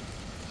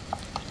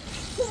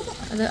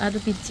 അത്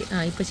പിച്ച്.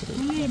 ഇപ്പൊ ശരി.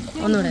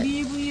 ഒന്നുകൂടെ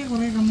പുതിയ പുതിയ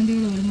കുറെ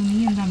കമന്റുകൾ വരുന്നു. നീ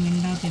എന്താ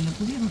മിണ്ടാത്ത?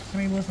 പുതിയ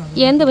സബ്സ്ക്രൈബേഴ്സ്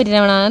എന്ത് പറ്റില്ല,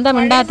 എന്താ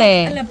മിണ്ടാത്തേ?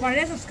 അല്ല,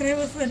 പഴയ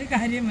സബ്സ്ക്രൈബേഴ്സ് ഒരു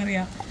കാര്യം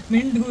അറിയാം,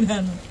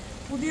 മിണ്ടൂരാന്ന്.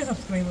 പുതിയ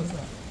സബ്സ്ക്രൈബേഴ്സ്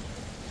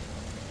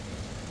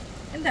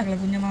എന്താ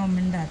കുഞ്ഞമാവൻ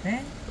മിണ്ടാത്തേ?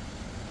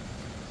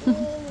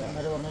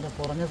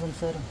 കുറഞ്ഞ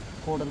സംസാരം,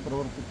 കൂടുതൽ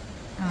പ്രവൃത്തി.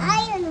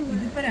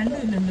 ഇതിപ്പോ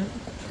രണ്ടുമില്ലല്ലോ.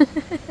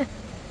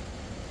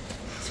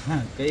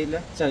 ചക്കയില്ല,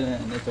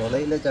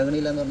 ചൊലയില്ല,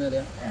 ചകണിയില്ല എന്ന്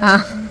പറഞ്ഞാൽ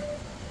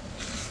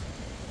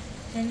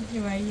എനിക്ക്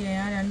വയ്യ.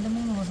 ഞാൻ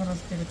 2-3 ദിവസം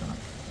റെസ്റ്റ് എടുക്കണം.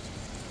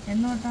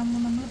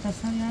 എന്നോട്ടാകുമ്പോൾ നമ്മൾ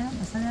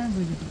പെസവ്യാഴം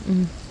പോയി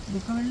കിട്ടും.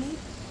 ദുഃഖവെള്ളി,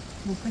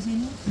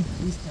 ദുഃഖശനി,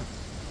 ഈസ്റ്റർ,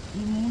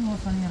 ഈ 3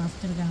 ദിവസമാണ് ഞാൻ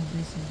റെസ്റ്റ് എടുക്കാൻ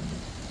ഉദ്ദേശിച്ചത്.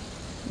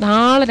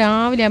 നാളെ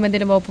രാവിലെ ആകുമ്പോൾ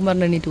എന്തെങ്കിലും വകുപ്പും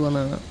പറഞ്ഞ് എണ്ണീറ്റ്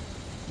പോകുന്നതാണ്.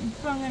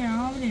 ഇപ്പൊ അങ്ങനെ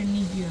രാവിലെ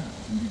എണ്ണീക്കുക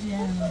എന്ത്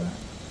ചെയ്യാനുള്ള?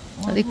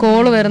 അത് ഈ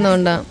കോള്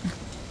വരുന്നോണ്ടാ.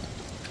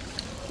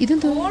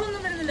 ഇതെന്തോ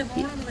ഫോണൊന്നും വരുന്നില്ല,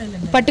 ഫോണൊന്നും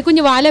വരില്ല.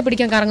 പട്ടിക്കുഞ്ഞ് വാല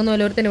പിടിക്കാൻ കറങ്ങുന്ന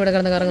പോലെ ഒരുത്തന്നെ ഇവിടെ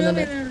കിടന്ന്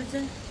കറങ്ങുന്നുണ്ട്.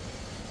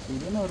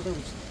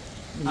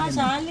 ആ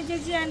ശാലിനി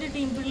ചേച്ചി എൻ്റെ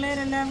ടീം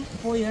പിള്ളേരെല്ലാം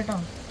പോയി കേട്ടോ.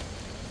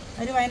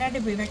 അവര്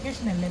വയനാട്ടിൽ പോയി,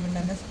 വെക്കേഷൻ അല്ലേ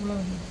പിള്ളേരുടെ സ്കൂളിൽ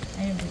പോയി.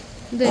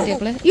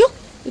 അയ്യോ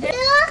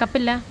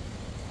കപ്പില്ല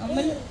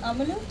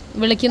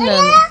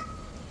വിളിക്കുന്നതാണ്.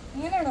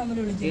 ഇങ്ങനെയാണോ അമ്മ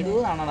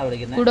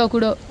വിളിച്ചത്? കുടോ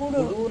കുടോ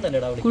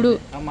കുടു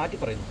മാറ്റി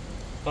പറയുന്നു.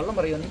 കള്ളം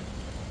പറയോ നീ?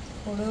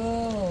 കുടോ.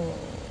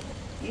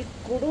 ഈ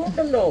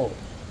കുടുണ്ടല്ലോ.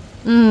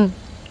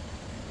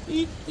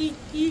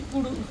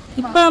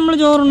 ഇപ്പൊ നമ്മള്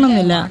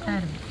ചോറുണ്ണുന്നില്ല,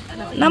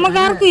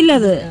 നമുക്കാർക്കും ഇല്ല.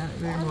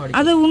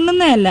 അത്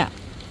ഉണ്ണുന്നതല്ല.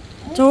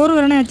 ചോറ്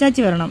വരണേ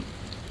അച്ചാച്ചി വരണം.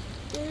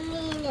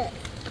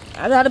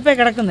 അത് അടുപ്പേ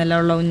കിടക്കുന്നില്ല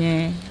ഉള്ള കുഞ്ഞേ.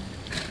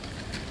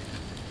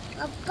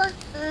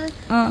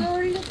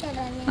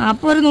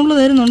 അപ്പൊ ഒരു നുള്ളു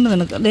തരുന്നുണ്ട്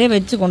നിനക്ക്. ദേ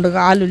വെച്ച് കൊണ്ട്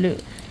കാലില്.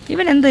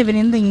 ഇവനെന്താ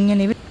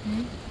ഇങ്ങനെ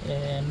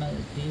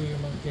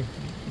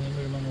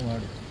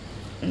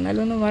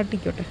എന്നാലും ഒന്ന്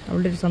വാട്ടിക്കോട്ടെ,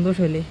 അവളുടെ ഒരു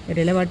സന്തോഷമല്ലേ. ഒരു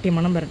ഇല വാട്ടിയ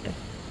മണം വരട്ടെ.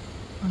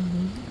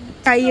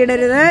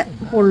 കൈയിടരുത്,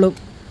 പൊള്ളും.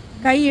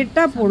 കൈയിട്ട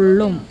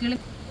പൊള്ളും.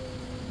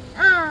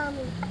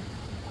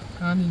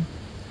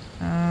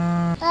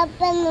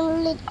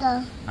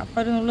 അപ്പൊ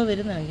ഒരു നുള്ളു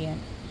തരുന്ന ഞാൻ.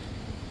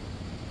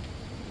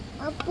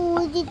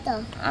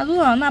 അതും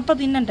അന്ന് അപ്പ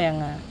തിന്നട്ടെ,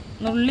 അങ്ങ്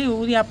നുള്ളി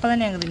ഊതി അപ്പ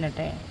തന്നെ അങ്ങ്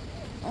തിന്നട്ടെ.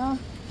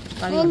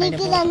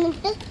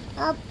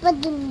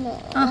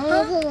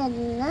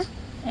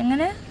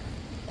 എങ്ങനെ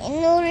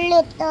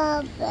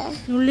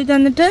നുള്ളി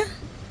തന്നിട്ട്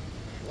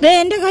ദേ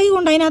എന്റെ കൈ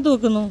കൊണ്ട് അതിനകത്ത്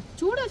വെക്കുന്നു.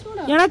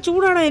 എടാ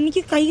ചൂടാടാ,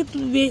 എനിക്ക് കൈ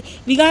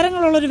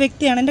വികാരങ്ങളുള്ളൊരു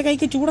വ്യക്തിയാണ്. എൻ്റെ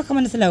കൈക്ക് ചൂടൊക്കെ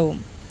മനസ്സിലാവും.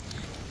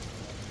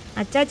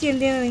 അച്ചാച്ചി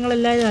എന്ത് ചെയ്യുന്നത്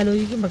നിങ്ങളെല്ലാവരും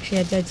ആലോചിക്കും. പക്ഷേ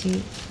അച്ചാച്ചി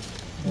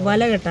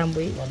വല കെട്ടാൻ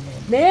പോയി.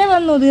 ദേ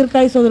വന്നു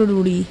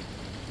ദീർഘായുസോടുകൂടി.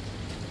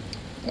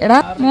 എടാ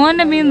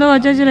മോൻ്റെ മീൻ എന്തോ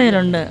അച്ചാച്ചിയുടെ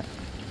കയ്യിലുണ്ട്.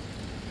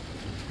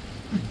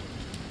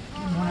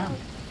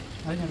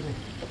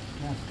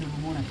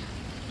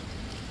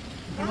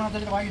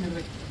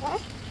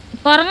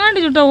 പറഞ്ഞാണ്ട്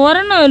ചുട്ടോ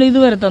ഒരെണ്ണമല്ലോ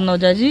ഇതുവരെ തന്നോ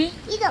ചാച്ചി?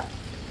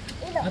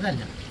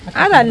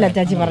 അതല്ല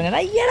അച്ചാച്ചി പറഞ്ഞത്.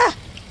 അയ്യടാ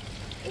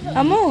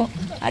അമ്മോ,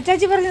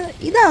 അച്ചാച്ചി പറഞ്ഞത്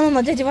ഇതാണെന്നോ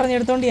അച്ചാച്ചി പറഞ്ഞ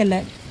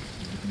എടുത്തോണ്ടിയല്ലേ?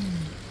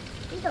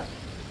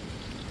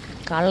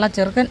 കള്ള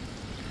ചെറുക്കൻ.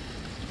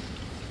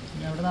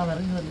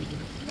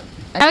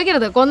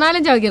 ചവയ്ക്കരുത്,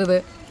 കൊന്നാലും ചവയ്ക്കരുത്.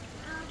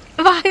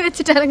 വായി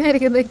വെച്ചിട്ട്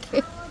ഇറങ്ങാതിരിക്കുന്നതൊക്കെ.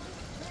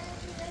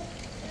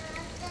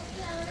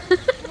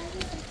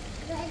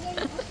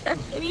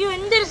 അയ്യോ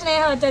എന്തൊരു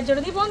സ്നേഹം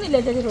അച്ചാച്ചിയോട്. നീ പോകുന്നില്ല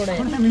അച്ചാച്ചിയുടെ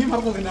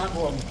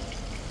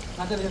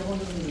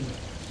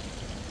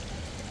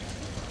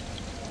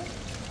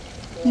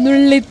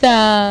നുള്ളിത്ത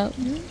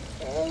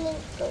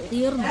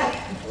തീർന്നു.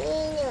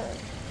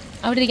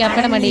 അവിടെ ഇരിക്കും,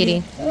 അപ്പടെ മടിയേരി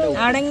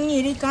അടങ്ങി.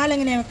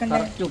 കാലെങ്ങനെയാ വെക്കണ്ടേ?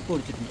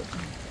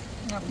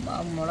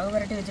 മുളക്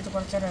പുരട്ടി വെച്ചിട്ട്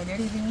കുറച്ചേരം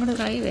ആദ്യം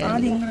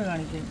ഇങ്ങോട്ട്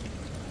കാണിക്കും.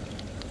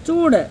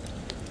 ചൂട്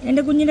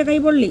എൻ്റെ കുഞ്ഞിൻ്റെ കൈ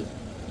പൊള്ളി.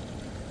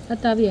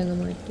 തവി അങ്ങ്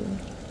മാറ്റി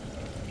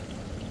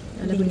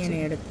ഇങ്ങനെ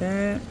എടുത്ത്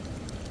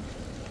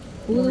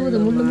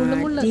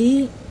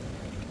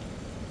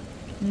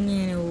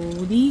ഇങ്ങനെ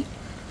ഊതി.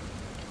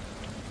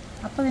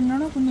 അപ്പൊ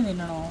തിന്നണോ കുഞ്ഞ്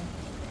തിന്നണോ?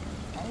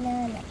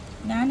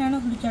 ഞാനാണോ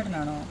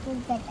കുടിച്ചാട്ടനാണോ?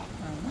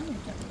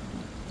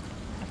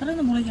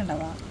 അത്രയൊന്നും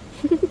മുളിക്കണ്ടവാ.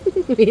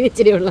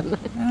 ഇച്ചിരി ഉള്ളെന്നാ.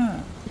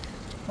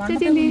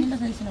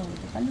 സൈസിനെ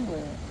കൊടുത്തു കല്ല്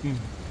പോയത്.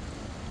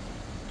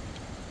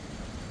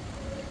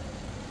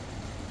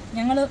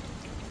 ഞങ്ങള്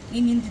ഈ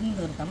മീൻ തിന്ന്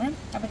തീർക്കാമേ.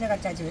 അപ്പോഴത്തേക്ക്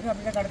അച്ചാച്ചി വരും.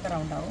 അപ്പോഴത്തേക്ക് അടുത്ത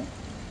റൗണ്ട് ആവും.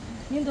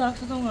 നീ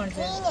രാക്ഷസവും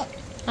കാണിച്ചേ.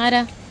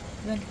 ആരാ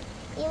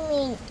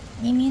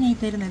ഈ മീനായി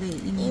തരുന്നതേ?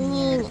 ഈ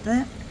മീൻ എടുത്ത്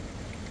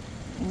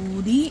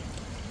ഊതി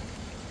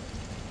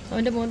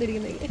അവന്റെ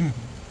മോന്തിരിക്കുന്ന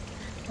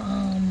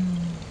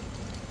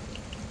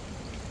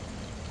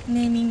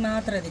മീൻ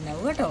മാത്രമേ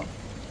തിന്നാവൂ കേട്ടോ.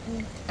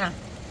 ആ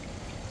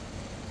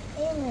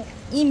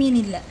ഈ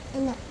മീനില്ല.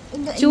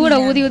 ചൂട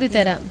ഊതി ഊതി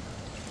തരാം.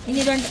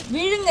 ഇനി രണ്ട്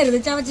വിഴുങ്ങരുത്,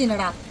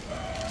 ചവച്ചിനടാ.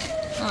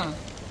 ആ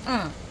ആ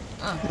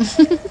ആ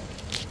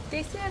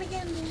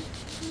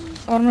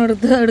ഒരെണ്ണം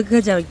എടുക്കുക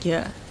ചവയ്ക്കുക.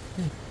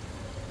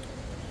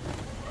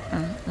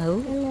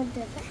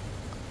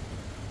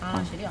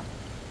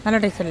 നല്ല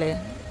ടേസ്റ്റ് അല്ലേ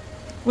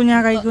കുഞ്ഞാ?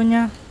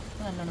 കഴിക്കുഞ്ഞാ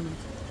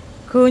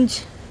കുഞ്ച്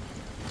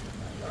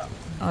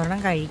ഒരെണ്ണം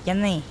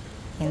കഴിക്കുന്നേ.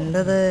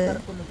 എന്തത്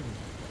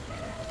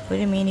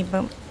ഒരു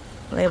മീനിപ്പം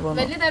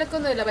വലിയ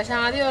തിരക്കൊന്നുമില്ല, പക്ഷെ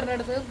ആദ്യം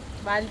ഒരെണ്ണെടുത്ത്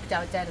വാലി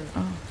ചവച്ചായിരുന്നു.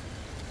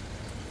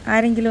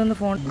 ആരെങ്കിലും ഒന്ന്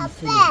ഫോൺ.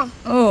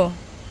 ഓ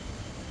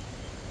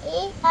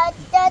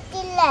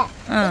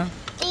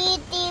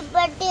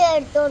തീപ്പെട്ടി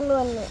എടുത്തോണ്ട്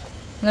വന്നു.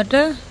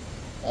 എന്നിട്ട്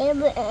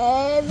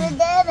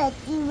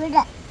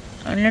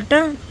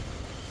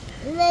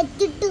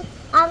വെച്ചിട്ട്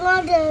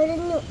അങ്ങോട്ട്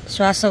എറിഞ്ഞു.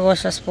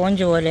 ശ്വാസകോശ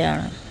സ്പോഞ്ച്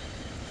പോലെയാണ്.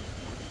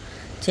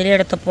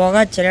 ചിലയിടത്ത് പുക,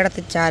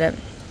 ചിലയിടത്ത് ചാരം.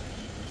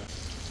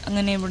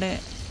 അങ്ങനെ ഇവിടെ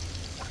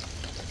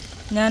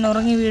ഞാൻ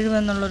ഉറങ്ങി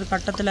വീഴുമെന്നുള്ളൊരു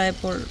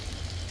ഘട്ടത്തിലായപ്പോൾ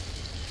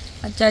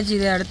അച്ചാച്ചി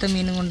ഇതേ അടുത്ത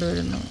മീനും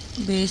കൊണ്ടുവരുന്നു.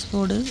 Base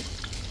board.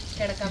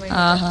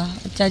 ആഹാ,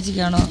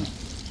 അച്ചാച്ചിക്കാണോ?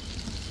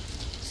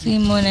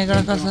 സീമോനെ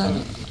കിടക്കാൻ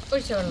സാധനം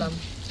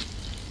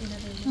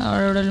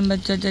അവിടെ എവിടെയും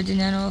വെച്ച അച്ചാച്ചി.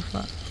 ഞാൻ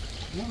ഓഫാ.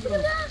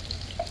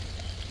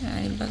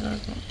 ഇപ്പം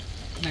കിടക്കും.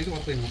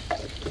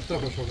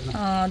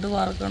 ആ, അത്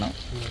വറക്കണം.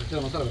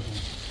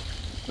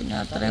 പിന്നെ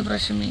അത്രയും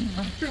ഫ്രഷ് മീൻ.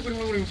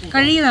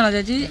 കഴുകിയതാണോ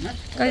ചേച്ചി?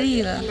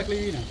 കഴുകിയതാ?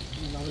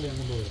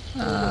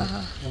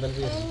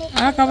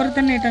 ആ കവറിൽ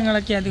തന്നെ ഇട്ട്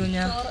ഇളക്കിയാൽ മതി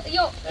കുഞ്ഞാ.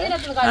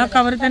 ആ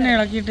കവറിൽ തന്നെ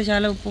ഇളക്കിയിട്ട്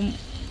ശാല ഉപ്പും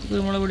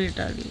കുരുമുളക് പൊടി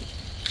ഇട്ടാൽ മതി.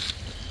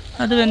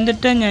 അത്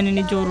വെന്തിട്ടേ ഞാൻ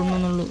ഇനി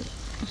ചോറുണ്ണുന്നുള്ളൂ.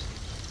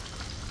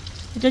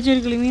 ചേച്ചി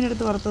ഒരു കിളിമീൻ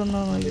എടുത്ത് വറുത്ത് തന്നോ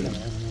നോക്കി.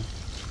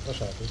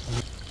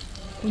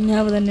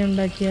 കുഞ്ഞാവ് തന്നെ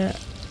ഉണ്ടാക്കിയ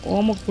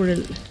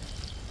ഓമക്കുഴൽ,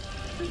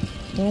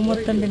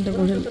 ഓമത്തണ്ടിൻ്റെ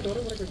കുഴൽ.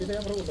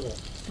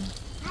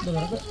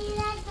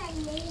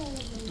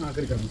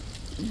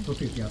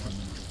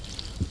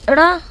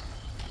 എടാ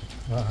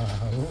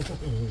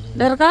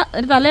ഡെർക്ക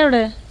ഒരു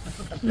തലയോടെ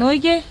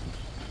നോക്കിക്കേ.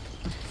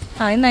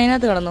 ആ, ഇന്ന്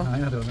അതിനകത്ത് കിടന്നു.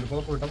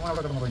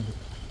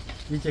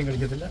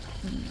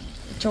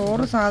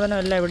 ചോറ് സാധനം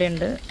എല്ലാം ഇവിടെ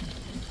ഉണ്ട്.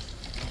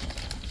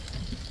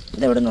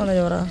 ഇതെവിടെ നിന്ന് വന്ന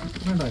ചോറാ?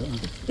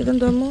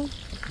 ഇതെന്തോന്നു?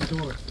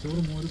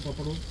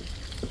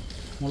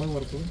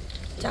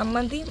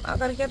 ചമ്മന്തിയും ആ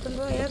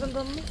കറിക്കകത്തെന്തോ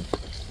ഏതെന്തോന്നു?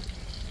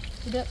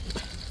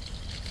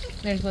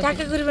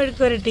 ചക്കക്കുരു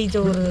മെഴുക്ക് വരട്ടി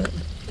ചോറ്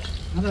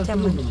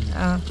ചമ്മന്തി.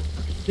 ആ,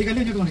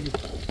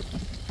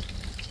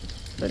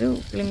 ഒരു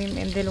കിളിമീൻ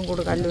എന്തേലും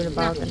കൂടെ കല്ലുവിന്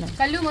പാകത്തിന്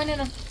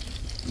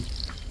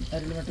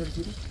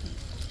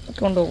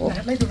കൊണ്ടുപോകും.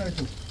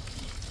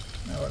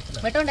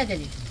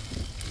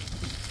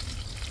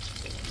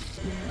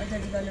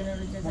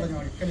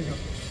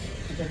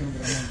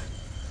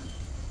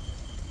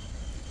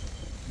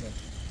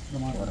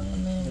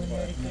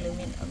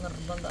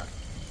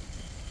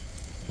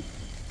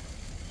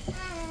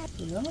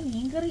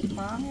 മീൻകറി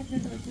മാങ്ങയൊക്കെ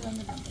ഇട്ട് വെച്ച്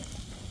തന്നിട്ടുണ്ട്.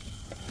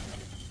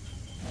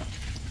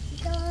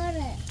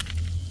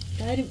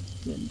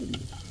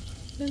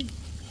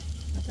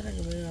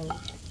 അത്രയൊക്കെ വേഗാവും.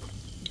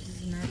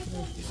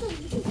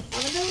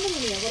 അവരുടെ ഒന്നും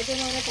മതിയോ?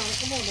 കുറച്ചൊന്നും അവരെ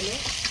തണുക്കുമ്പോൾ ഉണ്ടല്ലോ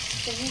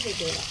തെങ്ങി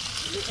കെട്ടിയിടാം.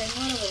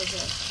 തെങ്ങാണ്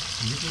കുറച്ച്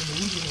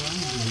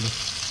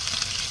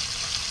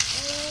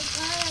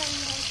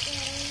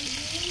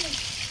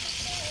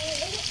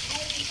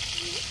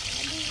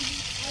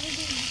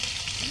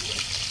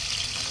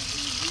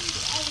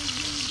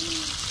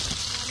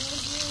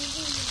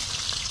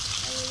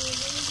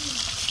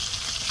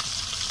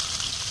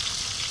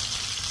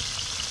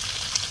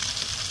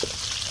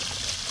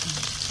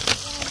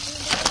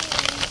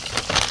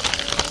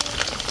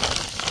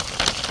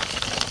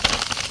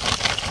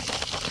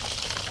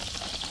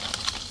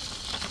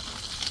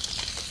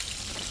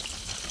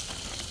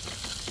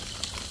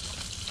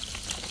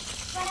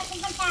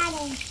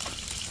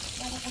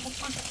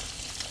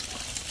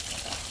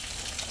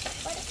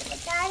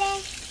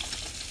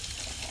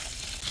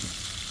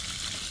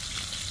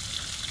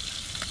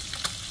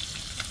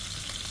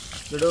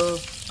ഇടോ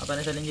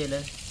അപ്പനെ ശല്യം ചെയ്യല്ലേ.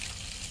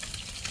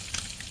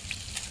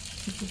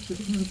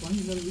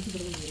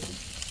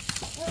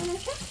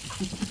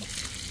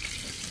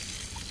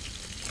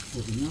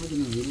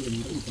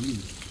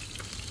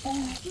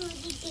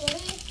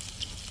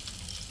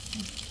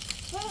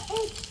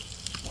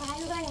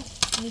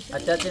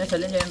 അച്ചാച്ചനെ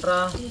ശല്യം ചെയ്യണ്ടാ.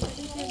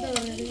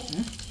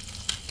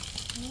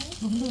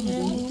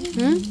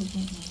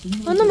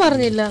 ഒന്നും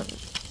പറഞ്ഞില്ല.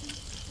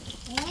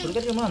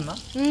 ചുമ്മാ വന്നാ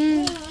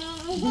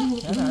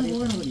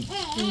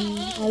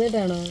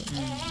അതിട്ടാണോ?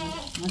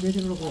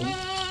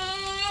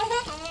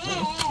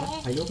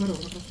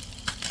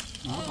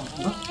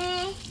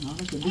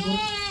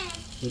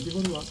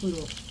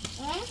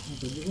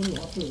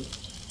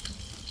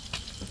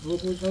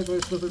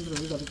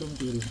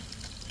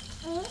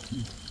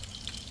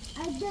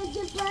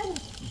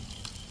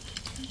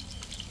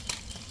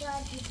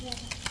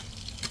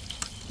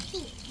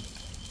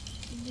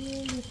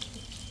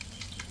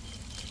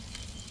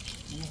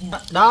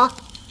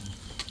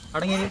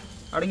 അടങ്ങിരി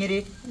അടങ്ങിരി.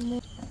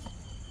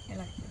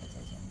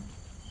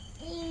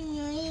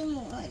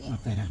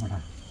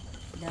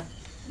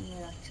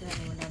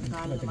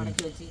 കാലൊന്ന്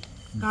മടക്കി വെച്ച്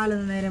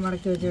കാലൊന്ന് നേരെ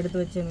മടക്കി വെച്ച് എടുത്ത്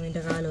വെച്ച്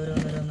മീൻ്റെ കാല്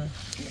ഓരോന്നോരോന്ന്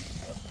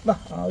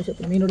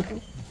ആവശ്യത്തിന് മീനെടുക്കും.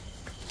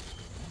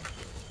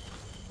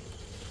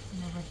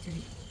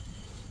 പച്ചടി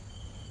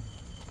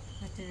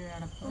പച്ചടി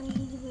അടപ്പ്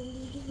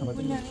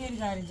കുഞ്ഞ് അങ്ങനെ ഒരു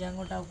കാര്യം ചെയ്യാം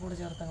അങ്ങോട്ട് ആ കൂടെ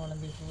ചേർത്താൽ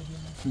വിളമ്പി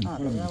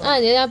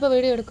ഞാൻ അപ്പൊ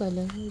വീഡിയോ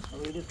എടുക്കുമല്ലോ.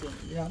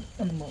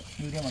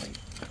 വീഡിയോ മതി.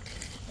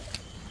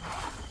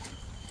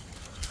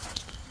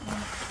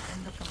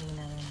 എന്തൊക്കെ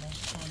മീനാണ് വേണ്ടത്?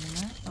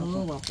 ഒന്ന്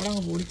പപ്പടം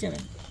പൊടിച്ച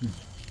വേണ്ട.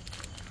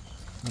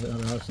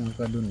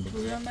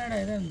 പുഴമ്മയുടെ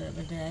ഇതുണ്ട്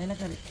മറ്റേ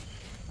അയലക്കറി.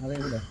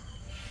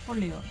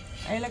 പുള്ളിയോ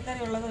അയലക്കറി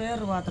ഉള്ളത്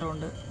വേറൊരു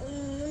പാത്രമുണ്ട്,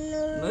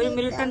 ഒരു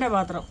മിൽട്ടന്റെ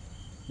പാത്രം.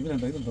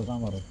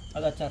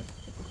 അത് അച്ചാർ.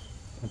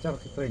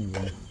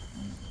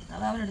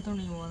 അത്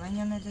അവരെടുത്തോണ്ട് പോകുന്നത്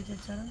എങ്ങനെയാന്ന് വെച്ചാൽ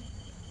അച്ചാറ്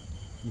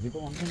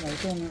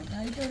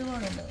നൈറ്റ്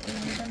ഒരുപാടുണ്ട്. ഒരു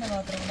മിൽട്ടന്റെ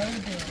പാത്രമുണ്ട്, അത്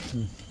കിട്ടിയോ?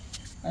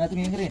 അതിനകത്ത്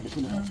മീൻകറി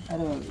ഉണ്ട്.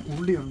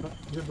 ഉള്ളിയുണ്ട്.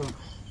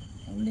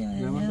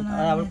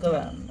 അവൾക്ക്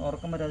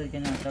ഉറക്കം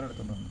വരാതിരിക്കാൻ ഞാൻ അച്ചാർ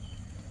എടുത്തോണ്ട് വന്നു.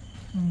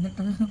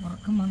 എന്നിട്ടത്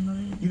ഉറക്കം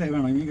വന്നത് ഇതാ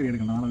വേണം മീൻകറി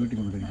എടുക്കണം, നാളെ വീട്ടിൽ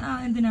കൊണ്ടുവരും.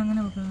 എന്തിനാ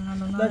അങ്ങനെ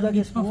വെക്കുന്നത്?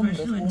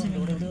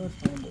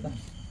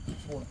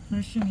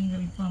 ഫ്രഷ്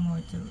മീൻകറി ഇപ്പം അമ്മ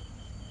വെച്ചത്.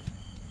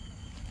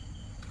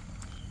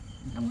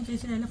 അമ്മ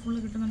ചേച്ചിയുടെ ഇല ഫുള്ള്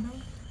കിട്ടുന്നുണ്ടോ?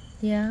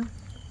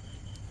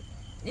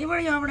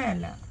 ഇവിടെ അവിടെ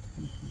അല്ല,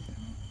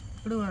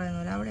 ഇവിടെ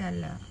പറയുന്നില്ല, അവിടെ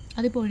അല്ല.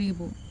 അതിപ്പോ ഒഴുകി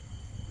പോവും.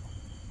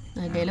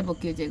 അതിന്റെ ഇല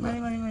പൊക്കി വെച്ചേക്കും.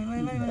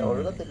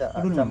 ഒഴുകത്തില്ല.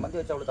 ചമ്മന്തി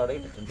വെച്ച് അവള്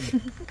തടയിട്ടിട്ടുണ്ട്.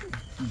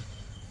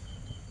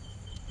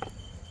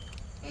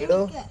 കിടോ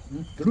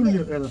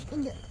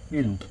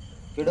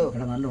കിടോ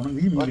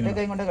ഒറ്റ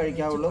കൈ കൊണ്ട്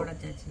കഴിക്കാവുള്ളൂ.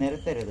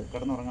 നിരത്തരുത്,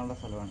 കിടന്നുറങ്ങാനുള്ള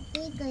സ്ഥലമാണ്.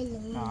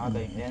 ആ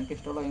കൈ എനിക്ക്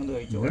ഇഷ്ടമുള്ള കൈ കൊണ്ട്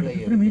കഴിച്ചോ.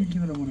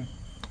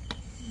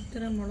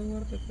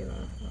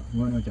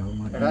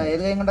 എടാ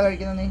ഏത് കൈ കൊണ്ടാ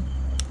കഴിക്കുന്ന നീ?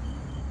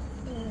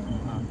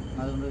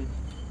 അതുകൊണ്ട്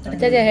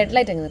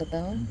ഹെഡ്ലൈറ്റ് അങ്ങ്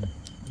നിർത്താമോ?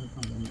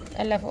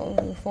 അല്ല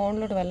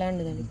ഫോണിലോട്ട്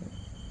വല്ലാണ്ട് കാണിക്കും.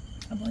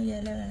 അപ്പോൾ ഈ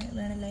ഇല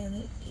വേണമല്ല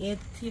ഒന്ന്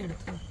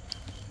എത്തിയെടുത്തു.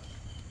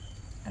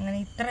 അങ്ങനെ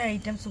ഇത്ര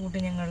ഐറ്റംസ് കൂട്ടി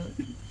ഞങ്ങൾ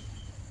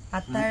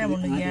അത്താഴം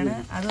ഉണ്ണുകയാണ്.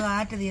 അത്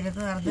ആറ്റ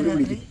തീരത്ത്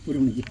അർദ്ധരാത്രി.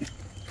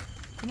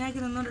 ഞങ്ങൾക്ക്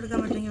നിന്നോണ്ട് എടുക്കാൻ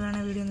പറ്റുമെങ്കിൽ വേണേ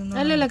വീഡിയോ നിന്നോ.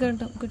 അല്ലല്ല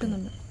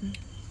കിട്ടുന്നുണ്ട്.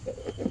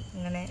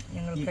 അങ്ങനെ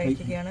ഞങ്ങൾ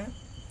കഴിക്കുകയാണ്.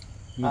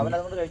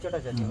 അവനതുകൊണ്ട് കഴിച്ചോട്ടെ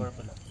ചേച്ചി,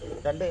 കുഴപ്പമില്ല.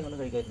 രണ്ട് കൈ കൊണ്ട്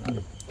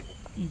കഴിക്കായിരുന്നു.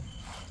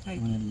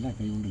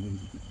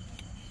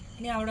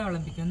 ഇനി അവിടെ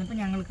വിളമ്പിക്കും. എന്നിപ്പോൾ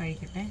ഞങ്ങൾ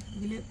കഴിക്കട്ടെ.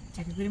 ഇതിൽ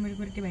ചക്കക്കുരു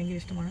മെഴുക്കുരട്ടി ഭയങ്കര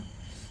ഇഷ്ടമാണ്.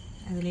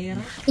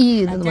 അതിലേറെ ഈ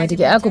ഇത്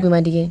മാറ്റിക്കേ, ആ കുപ്പി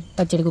മാറ്റിക്കേ,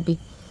 പച്ചടി കുപ്പി.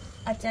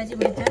 അച്ചാച്ചി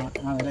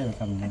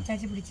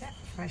പിടിച്ച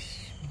ഫ്രഷ്.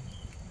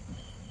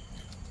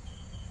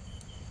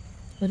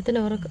 ഒരുത്തന്നെ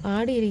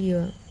ആടിയിരിക്കുക.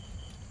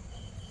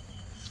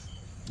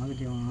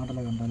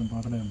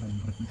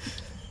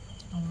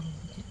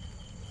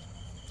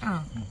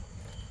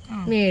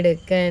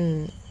 മിടുക്കൻ.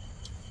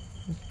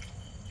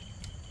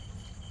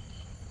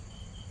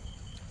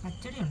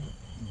 പച്ചടിയുണ്ട്,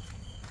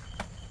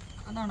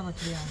 അതാണ്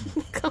പച്ചടിയാണ്.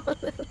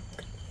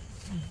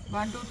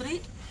 1 2 3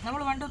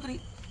 നമ്മൾ 1 2 3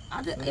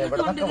 അത് 1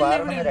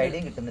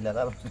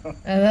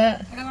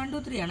 2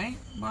 3 ആണേ.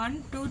 1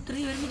 2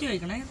 3 ഒരുമിച്ച്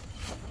കഴിക്കണേ.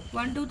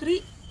 1 2 3.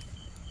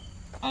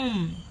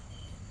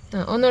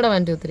 ഒന്നുകൂടെ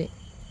 1 2 3.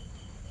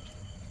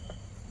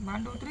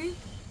 1 2 3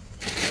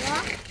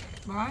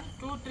 1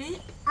 2 3.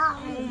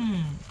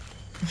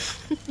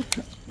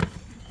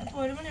 അപ്പൊ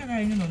 1 മണിയൊക്കെ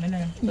കഴിഞ്ഞു തോന്നല്ലേ?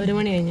 1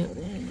 മണി കഴിഞ്ഞു.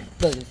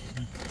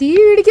 തീ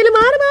പിടിക്കല്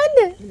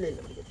മാറുമാന്റെ.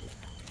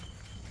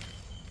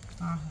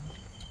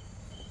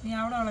 നീ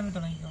അവിടെ വിളമ്പി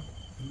തുടങ്ങിക്കോ.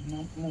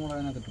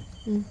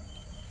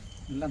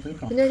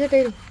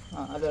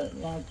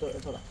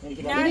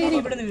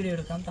 ഇവിടുന്ന് വീഡിയോ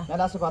എടുക്കാം.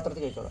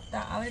 പാത്രത്തിൽ കഴിച്ചോളാം.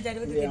 അവന്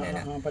ചരുവത്തിൽ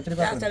തിന്നാനാ.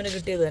 ലാസ്റ്റ് അവന്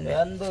കിട്ടിയത് തന്നെ.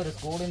 എന്തോ ഒരു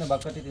സ്കൂളിൽ നിന്ന്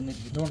ബക്കറ്റ്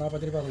തിന്നിരിക്കും.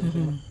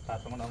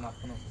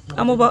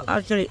 അമ്മ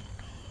ആക്ച്വലി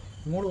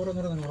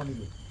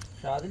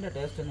പക്ഷെ അതിന്റെ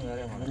ടേസ്റ്റ് ഒന്നും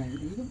വേറെ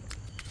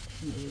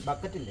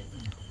ബക്കറ്റില്ലേ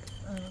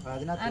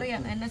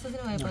അറിയാം. NSS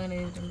പോയപ്പോ അങ്ങനെ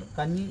ചെയ്തിട്ടുണ്ട്.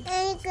 കഞ്ഞി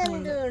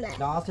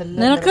ലാസ്റ്റ്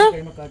നിനക്ക്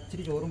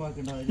ഇച്ചിരി ചോറും ബാക്കി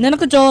ഉണ്ടാവും.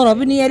 നിനക്ക് ചോറോ?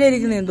 പിന്നെ ഇല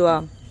ഇരിക്കുന്ന എന്തുവാ?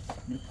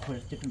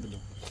 കുഴച്ചിട്ടുണ്ടല്ലോ,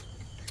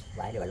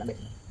 വായിൽ വെള്ളം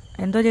പറ്റുന്നു.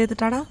 എന്തോ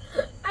ചെയ്തിട്ടാടാ?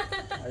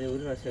 അത്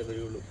ഒരു പ്രാവശ്യമേ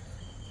വരുള്ളൂ.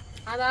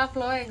 അതാ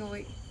ഫ്ലോ അങ്ങ്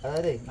പോയി.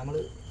 അതായത് നമ്മള്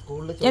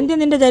സ്കൂളിൽ എന്തി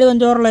നിന്റെ ചരുവം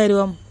ചോറുള്ള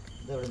ചരുവം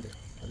ഇതെവിടെ ഉണ്ട്?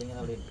 അതിങ്ങനെ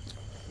അവിടെ ഉണ്ട്.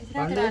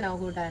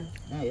 കൂട്ടാൻ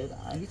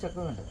എനിക്ക് ചക്ക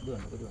വേണ്ട, ഇത്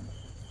വേണ്ട, ഇത് വേണ്ട.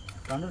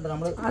 കണ്ടിട്ടുണ്ട്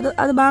നമ്മള്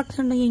അത് ബാക്കി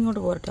ഉണ്ടെങ്കിൽ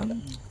ഇങ്ങോട്ട് പോരട്ടോ.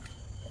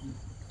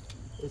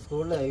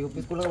 സ്കൂളില് UP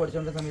സ്കൂളിലൊക്കെ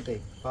പഠിച്ചോണ്ട സമയത്തേ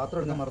പാത്രം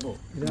എടുക്കാൻ മറന്നു.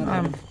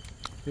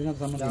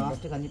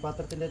 ലാസ്റ്റ്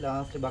കഞ്ഞിപ്പാത്രത്തിന്റെ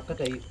ലാസ്റ്റ്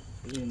ബക്കറ്റായി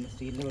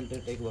സ്റ്റീലിന്റെ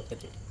വെള്ളത്തേക്ക്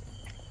ബക്കറ്റ്.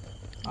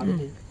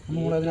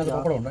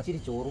 ഇച്ചിരി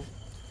ചോറും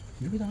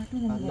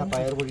നല്ല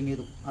പയർ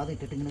പുഴുങ്ങിയതും അത്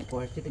ഇട്ടിട്ട് ഇങ്ങനെ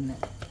കുഴച്ചിട്ട് ഇങ്ങനെ.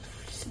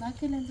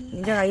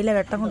 നിന്റെ കയ്യിലെ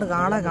വെട്ടം കൊണ്ട്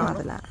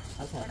കാണത്തില്ല.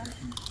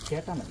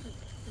 കേട്ടാ മതി.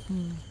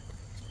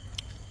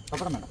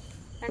 പപ്പടം വേണം.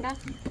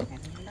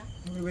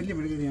 വലിയ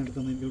മെഴുകുതിരി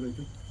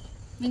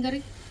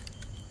മീൻകറി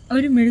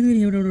ഒരു മെഴുകുതിരി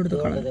ഇവിടെ എടുത്തു.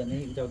 നീ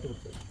ചവിട്ടി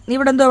പിടിച്ചത്. നീ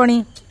ഇവിടെ എന്തോ പണി?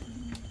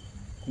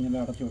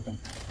 അടച്ചു വെക്കാൻ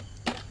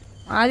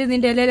ആദ്യം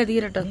നിന്റെ ഇലയിലെ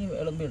തീരട്ടെ. നീ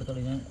വിളമ്പി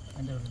എടുത്തോളൂ, ഞാൻ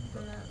എൻ്റെ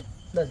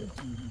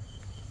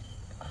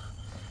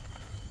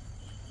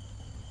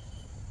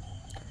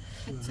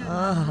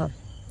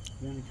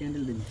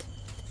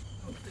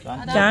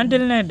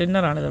ക്യാൻറ്റീനിലെ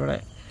ഡിന്നറാണിത് ഇവിടെ.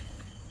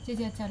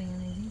 ചേച്ചി അച്ചാറിയാ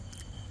ചേച്ചി?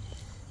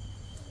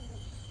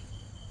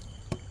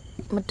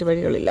 മറ്റു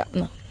വഴികളില്ല.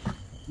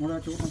 നമ്മുടെ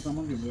ചൂട്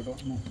സമ്മതി ഉണ്ട് കേട്ടോ.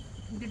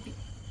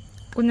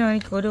 കുഞ്ഞു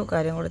എനിക്ക് ഒരു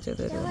കാര്യം കൂടെ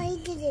ചെയ്തു തരും.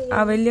 ആ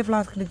വലിയ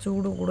ഫ്ലാസ്കിൽ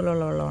ചൂട്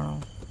കൂടുതലുള്ള വെള്ളമാണോ?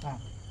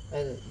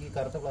 ഈ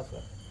കറുത്ത ഫ്ലാസ്ക്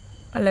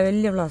അല്ല,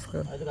 വലിയ ഫ്ലാസ്ക്.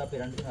 അത് കാപ്പി,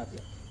 രണ്ടിനും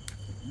കാപ്പിയാണ്.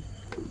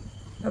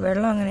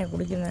 വെള്ളം എങ്ങനെയാണ്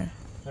കുടിക്കുന്നത്?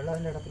 വെള്ളം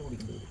അതിൻ്റെ അടപ്പിൽ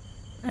കുടിക്കേണ്ടി വരും.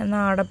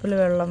 എന്നാൽ അടപ്പിൽ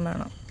വെള്ളം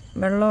വേണം.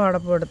 വെള്ളവും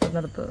അടപ്പും എടുത്ത്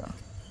നിർത്തുക.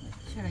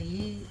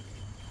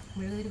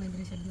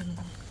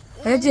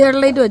 ചേച്ചി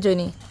ഹെഡ്ലൈറ്റ് വെച്ചോ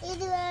ഇനി?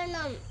 ഇത്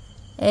വേണം.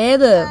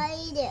 ഏത്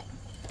തൈര്.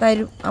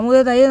 തരും? നമുക്ക്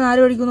തൈര് 4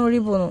 മണിക്കൊന്ന്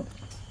ഒഴുകി പോന്നു.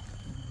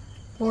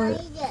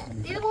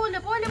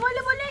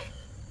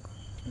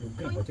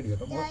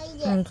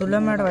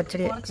 സുല്ലമ്മയുടെ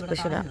പച്ചടി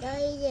സ്പെഷ്യലാ.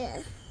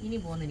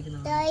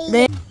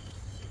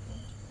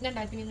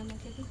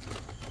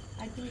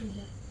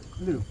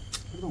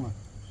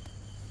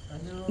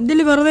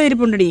 ഇതില് വെറുതെ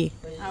ഇരിപ്പുണ്ടടി.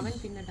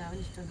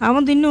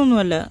 അവൻ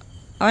തിന്നൊന്നുമല്ല,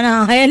 അവൻ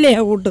ആയല്ലേ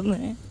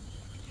കൂട്ടുന്നത്.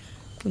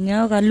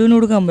 കുഞ്ഞാവ് കല്ലൂന്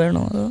കൊടുക്കാൻ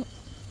വേണോ? അതോ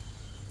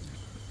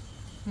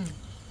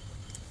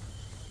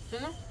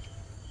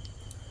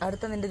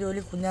അടുത്ത നിന്റെ ജോലി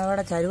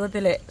കുഞ്ഞാവയുടെ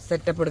ചരുവത്തിലെ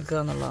സെറ്റപ്പ് എടുക്കുക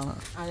എന്നുള്ളതാണ്.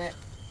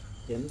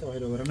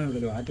 എന്തായാലും ഒരെണ്ണം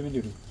ഇല്ലല്ലോ, ആറ്റുവേണ്ടി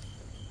വരും.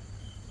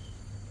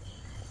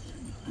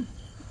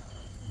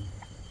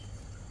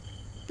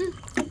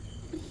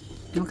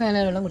 നമുക്ക് അങ്ങനെ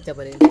വെള്ളം കുടിച്ചാൽ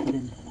പോലെ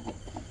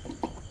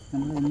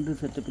നമ്മൾ എന്ത്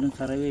സെറ്റപ്പിനും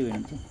സർവൈവ്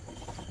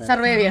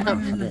ചെയ്യണം.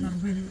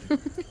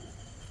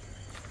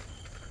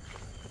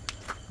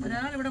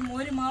 ഒരാളിവിടെ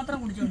മോര് മാത്രം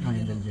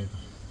കുടിച്ചോണ്ടിരിക്കുന്നു.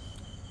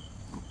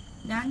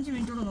 ഞാൻ 5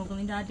 മിനിറ്റോടെ നോക്കും.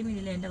 നിന്റെ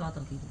ആറ്റുമീനില്ല എന്റെ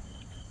പാത്രത്തിൽ.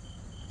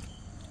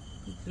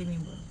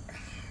 മീൻ പോലെ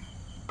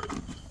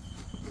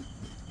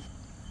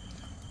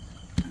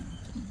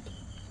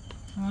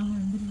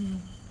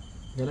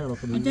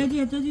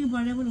ചേച്ചി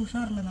പഴയ പോലെ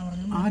ഉഷാറില്ലെന്നാ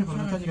പറഞ്ഞു. ആര്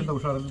പറഞ്ഞു? എന്താ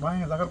ഉഷാറ്?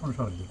 ഭയങ്കര തകർപ്പൻ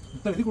ഉഷാറില്ലേ?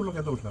 ഇതിൽ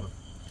കൂടുതലൊക്കെ എന്താ ഉഷാറ്?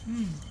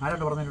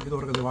 ആരാണ്ട് പറഞ്ഞിട്ട്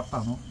ഇതവർക്ക്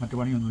വട്ടാണോ മറ്റു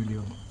പണിയൊന്നും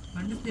ഇല്ലയോ?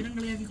 പണ്ട് സ്ഥിരം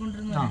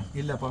കളിയാക്കിക്കൊണ്ടിരുന്ന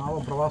ഇല്ല.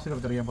 പാവം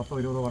പ്രവാസികൾക്കറിയാം.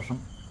 10-20 വർഷം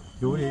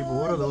ജോലി ചെയ്യുമ്പോൾ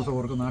ഓരോ ദിവസവും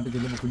അവർക്ക് നാട്ടിൽ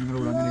ചെല്ലുമ്പോൾ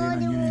കുഞ്ഞുങ്ങളോട് അങ്ങനെ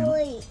ചെയ്യണം, ഇങ്ങനെ ചെയ്യണം.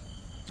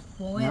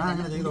 ഞാൻ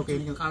അങ്ങനെ ചെയ്തൊക്കെ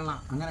എനിക്ക്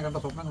അങ്ങനെ കണ്ട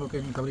സ്വപ്നങ്ങളൊക്കെ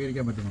എനിക്ക്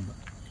സബലീകരിക്കാൻ പറ്റുന്നുണ്ട്.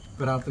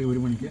 ഇപ്പോൾ രാത്രി 1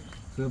 മണിക്ക്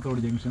സീതത്തോട്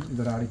ജംഗ്ഷൻ,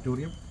 ഇതൊരു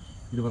ഓഡിറ്റോറിയം,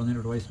 ഇത്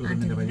പറഞ്ഞിട്ട് വൈസ്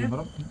പ്രസിഡന്റിൻ്റെ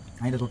പരിമറം,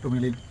 അതിൻ്റെ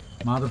തൊട്ടുമേളിൽ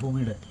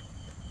മാതൃഭൂമിയുടെ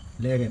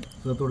ലേഖൻ,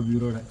 സീതത്തോട്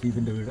ബ്യൂറോയുടെ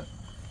ചീഫിൻ്റെ വീട്,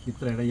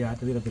 ഇത്രയുടെ ഈ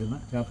ആറ്റുതീരത്തിരുന്ന്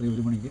രാത്രി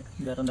 1 മണിക്ക്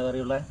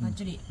കറിയുള്ള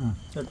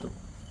എടുത്തു.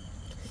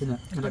 പിന്നെ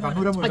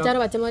കണ്ണൂരം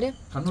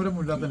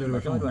ഇല്ലാത്തതിൻ്റെ ഒരു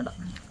വിഷമം വേണ്ട.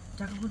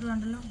 ചക്കക്കൂട്ട്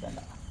വേണ്ടല്ലോ,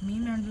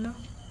 മീൻ വേണ്ടല്ലോ,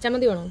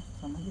 ചമ്മന്തി വേണോ?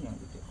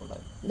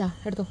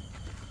 എടുത്തോ.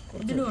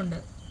 ഇതിലും ഉണ്ട്.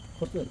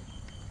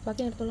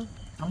 ബാക്കി എടുത്തോളാം.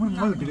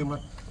 മുളക് കിട്ടിയില്ലേ?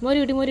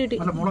 മോര് കിട്ടി.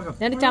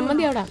 ഞാൻ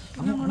ചമ്മന്തി അവിടെ.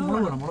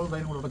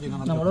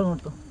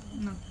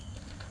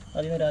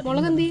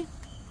 മുളക് എന്തി?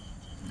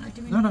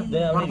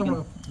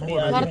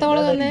 വറുത്ത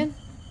മുളക് തന്നെ.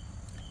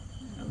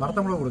 വറുത്ത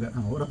മുളക് കൊടുക്കാൻ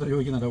ഓരോരുത്തർ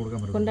ചോദിക്കുന്ന കൊടുക്കാൻ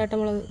പറ്റും. കൊണ്ടാട്ട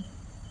മുളക്.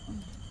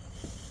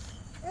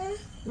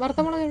 വറുത്ത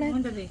മുളക് എവിടെ?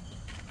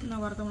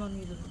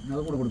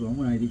 അത് കൂടെ കൊടുത്തു.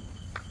 അമ്മൂനായി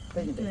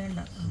വേണ്ട.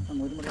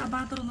 ആ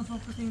പാത്രം ഒന്ന്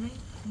ഫോക്കസ് ചെയ്തേ.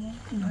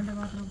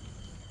 പാത്രം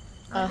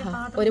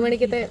 1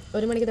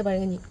 മണിക്കത്തെ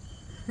പഴങ്ങഞ്ഞി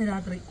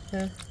രാത്രി.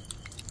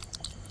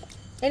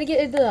 എനിക്ക്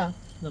ഇതാ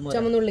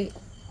ചുമന്നുള്ളി.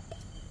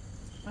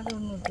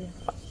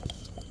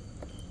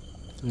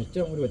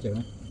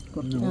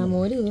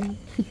 മോര്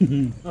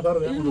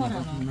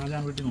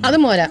അത്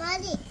മോരാ.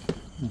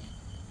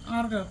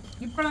 ആർക്ക്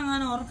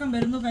ഇപ്പഴെങ്ങാനും ഉറക്കം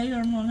വരുന്നു കൈ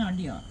കിടന്നു പറഞ്ഞ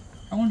അടിയാ.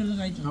 അതുകൊണ്ടിരുന്ന്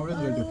കഴിച്ചു.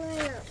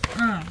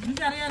 ആ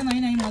എനിക്കറിയാമായിരുന്നു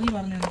അതിനായി മതി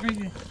പറഞ്ഞത്.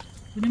 കഴിക്ക്.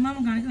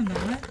 കുഞ്ഞുമാമൻ കാണിക്കുന്നുണ്ടോ?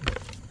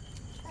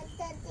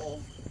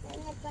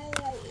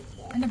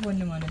 എന്റെ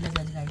പൊന്നു മോനല്ലേ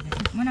ചേച്ചി കഴിക്കട്ടെ.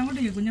 മോൻ അങ്ങോട്ട്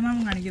ചെയ്യും.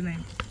 കുഞ്ഞുമാമൻ കാണിക്കുന്നേ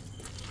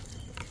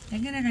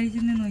എങ്ങനെയാ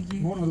കഴിക്കുന്നതെന്ന് നോക്കി.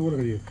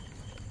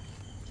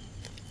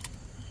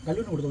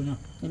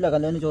 ഇല്ല,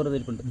 കല്യാണി ചോറ്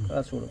തരിപ്പുണ്ട്.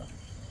 കാശ് കൊടുക്കാം.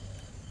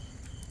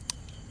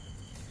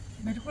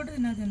 മെറ്റക്കോട്ട്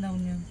തിന്നാത്ത എന്താ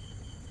കുഞ്ഞ്?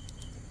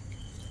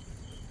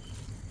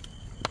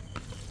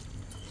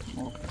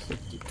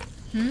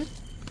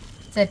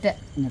 സെറ്റ്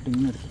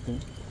ഇങ്ങനെ എടുത്തിട്ട്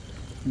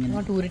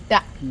ഇങ്ങോട്ട് ഉരുട്ട.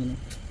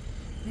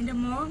 നിന്റെ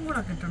മുഖം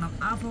കൂടെ കിട്ടണം.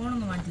 ആ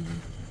ഫോണൊന്ന് മാറ്റി.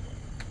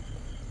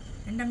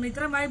 എന്റെ അമ്മ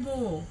ഇത്രയും വായി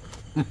പോവോ?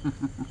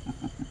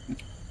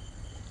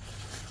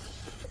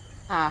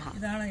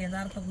 ഇതാണ്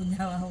യഥാർത്ഥ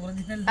കുഞ്ഞാവ,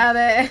 ഒറിജിനൽ.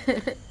 അതെ,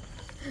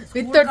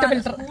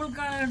 സ്കൂൾ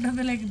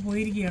കാലഘട്ടത്തിലേക്ക്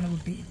പോയിരിക്കുകയാണ്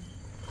കുട്ടി.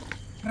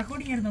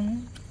 റെക്കോർഡിംഗ് ആയിരുന്നു.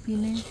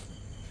 പിന്നെ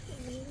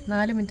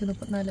 4 മിനിറ്റ്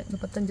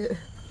 34-35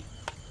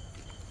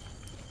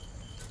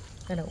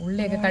 അല്ല,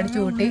 ഉള്ളിയൊക്കെ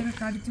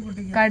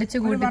കടിച്ചു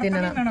കൂട്ടി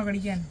തിന്നണം.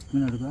 കടിക്കാൻ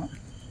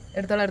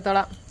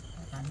എടുത്തോളാം.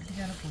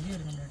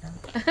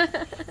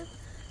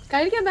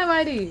 കഴിക്കാൻ എന്താ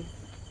മാരി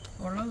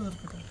ഉള്ളത്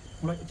തീർക്കട്ടെ.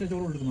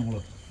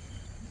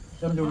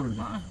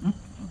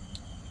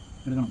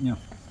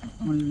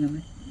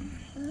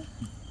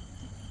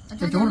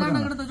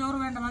 ചോറ്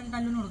വേണ്ട, ബാക്കി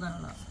കല്ലിന്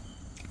കൊടുക്കാനുള്ള.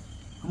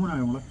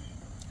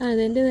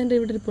 അതെന്റെ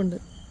ഇവിടെ ഇരിപ്പുണ്ട്.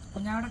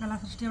 കുഞ്ഞാവിടെ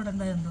കലാസൃഷ്ടി അവിടെ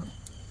എന്താ എന്തോ.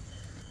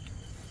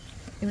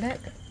 ഇവിടെ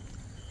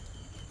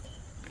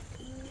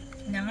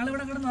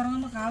ഞങ്ങളിവിടെ കിടന്ന്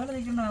ഉറങ്ങുമ്പോ കാവല്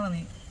നിൽക്കേണ്ടതാണ്.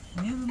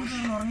 നീ തിന്നിട്ട്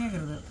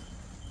ഉറങ്ങിയേക്കരുത്.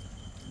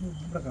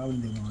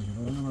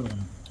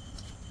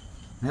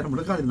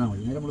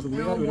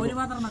 ഒരു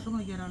പാത്രം നക്കുന്നു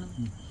നോക്കിയ ഒരാള്.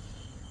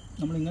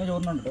 നമ്മളിങ്ങനെ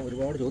ചോറിനുണ്ടോ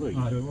ഒരുപാട് ചോറ്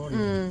കഴിക്കും.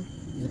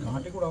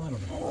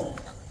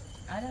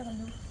 ആരാ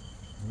കണ്ടു?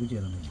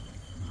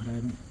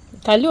 ആരായാലും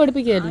കല്ലു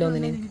പഠിപ്പിക്കുകയല്ലോ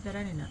നിന്നെ. എനിക്ക്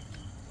തരാനില്ല.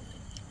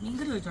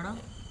 മീൻകറി ചോദിച്ചോടാ.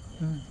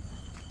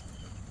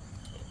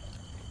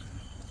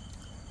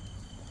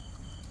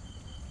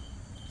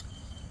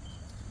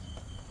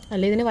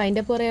 അല്ല ഇതിന്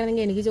വൈൻഡപ്പ്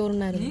പറയുകയാണെങ്കിൽ എനിക്ക്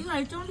ചോറുണ്ടായിരുന്നു. നീ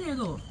കഴിച്ചോണ്ട്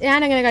ചെയ്തോ?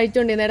 ഞാനങ്ങനെ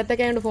കഴിച്ചോണ്ടിരുന്നു.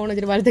 ഇടത്തൊക്കെ ആയതുകൊണ്ട് ഫോൺ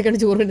വെച്ചിട്ട് വലത്തേക്കാണ്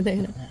ചോറിരുന്നത്.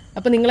 അങ്ങനെ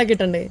അപ്പൊ നിങ്ങളെ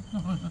കിട്ടണ്ടേ?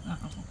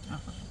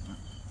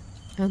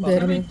 അപ്പൊ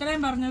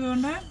ഇത്രയും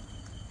പറഞ്ഞതുകൊണ്ട്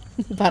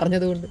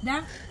പറഞ്ഞതുകൊണ്ട്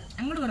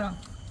അങ്ങോട്ട് പറ.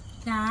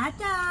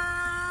 ടാറ്റാ.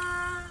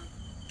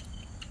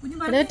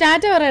 കുഞ്ഞു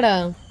ടാറ്റ പറയടാ.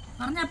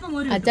 പറഞ്ഞപ്പം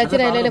ഒരു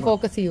അച്ചാച്ചിയുടെ ഇലയിലെ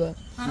ഫോക്കസ് ചെയ്യുക.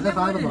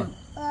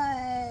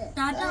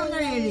 ടാറ്റ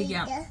പറഞ്ഞാൽ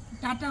എഴുതിക്കാം.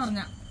 ടാറ്റ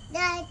പറഞ്ഞ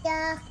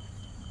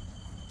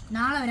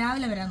നാളെ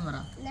രാവിലെ വരാന്ന് പറ.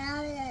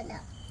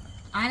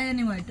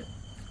 ആരകനുമായിട്ട്.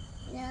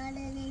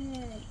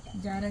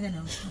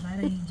 ജാരകനോ?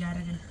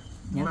 ജാരകൻ.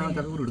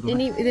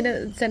 ഇനി ഇതിന്റെ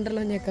സെന്ററിൽ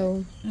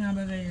ഞെക്കാവും. ഞാൻ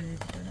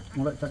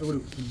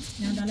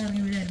തല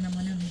ഇറങ്ങി വീഴായിരുന്നു.